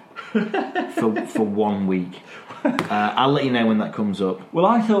unsubscribe for 1 week. I'll let you know when that comes up. Well,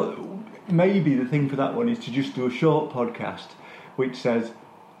 I thought maybe the thing for that one is to just do a short podcast which says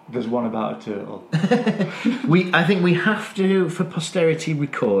there's one about a turtle. I think we have to, for posterity,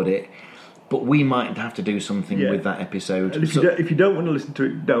 record it, but we might have to do something with that episode. And if you don't want to listen to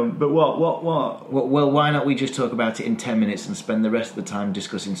it, don't. But what? Well, why not we just talk about it in 10 minutes and spend the rest of the time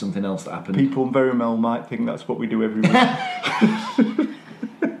discussing something else that happened? People very well might think that's what we do every week.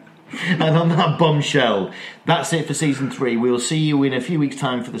 And on that bombshell, that's it for season 3. We'll see you in a few weeks'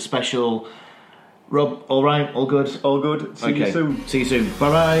 time for the special. Rob, all right? All good? All good. See you soon. See you soon.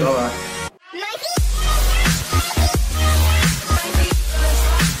 Bye-bye. All right.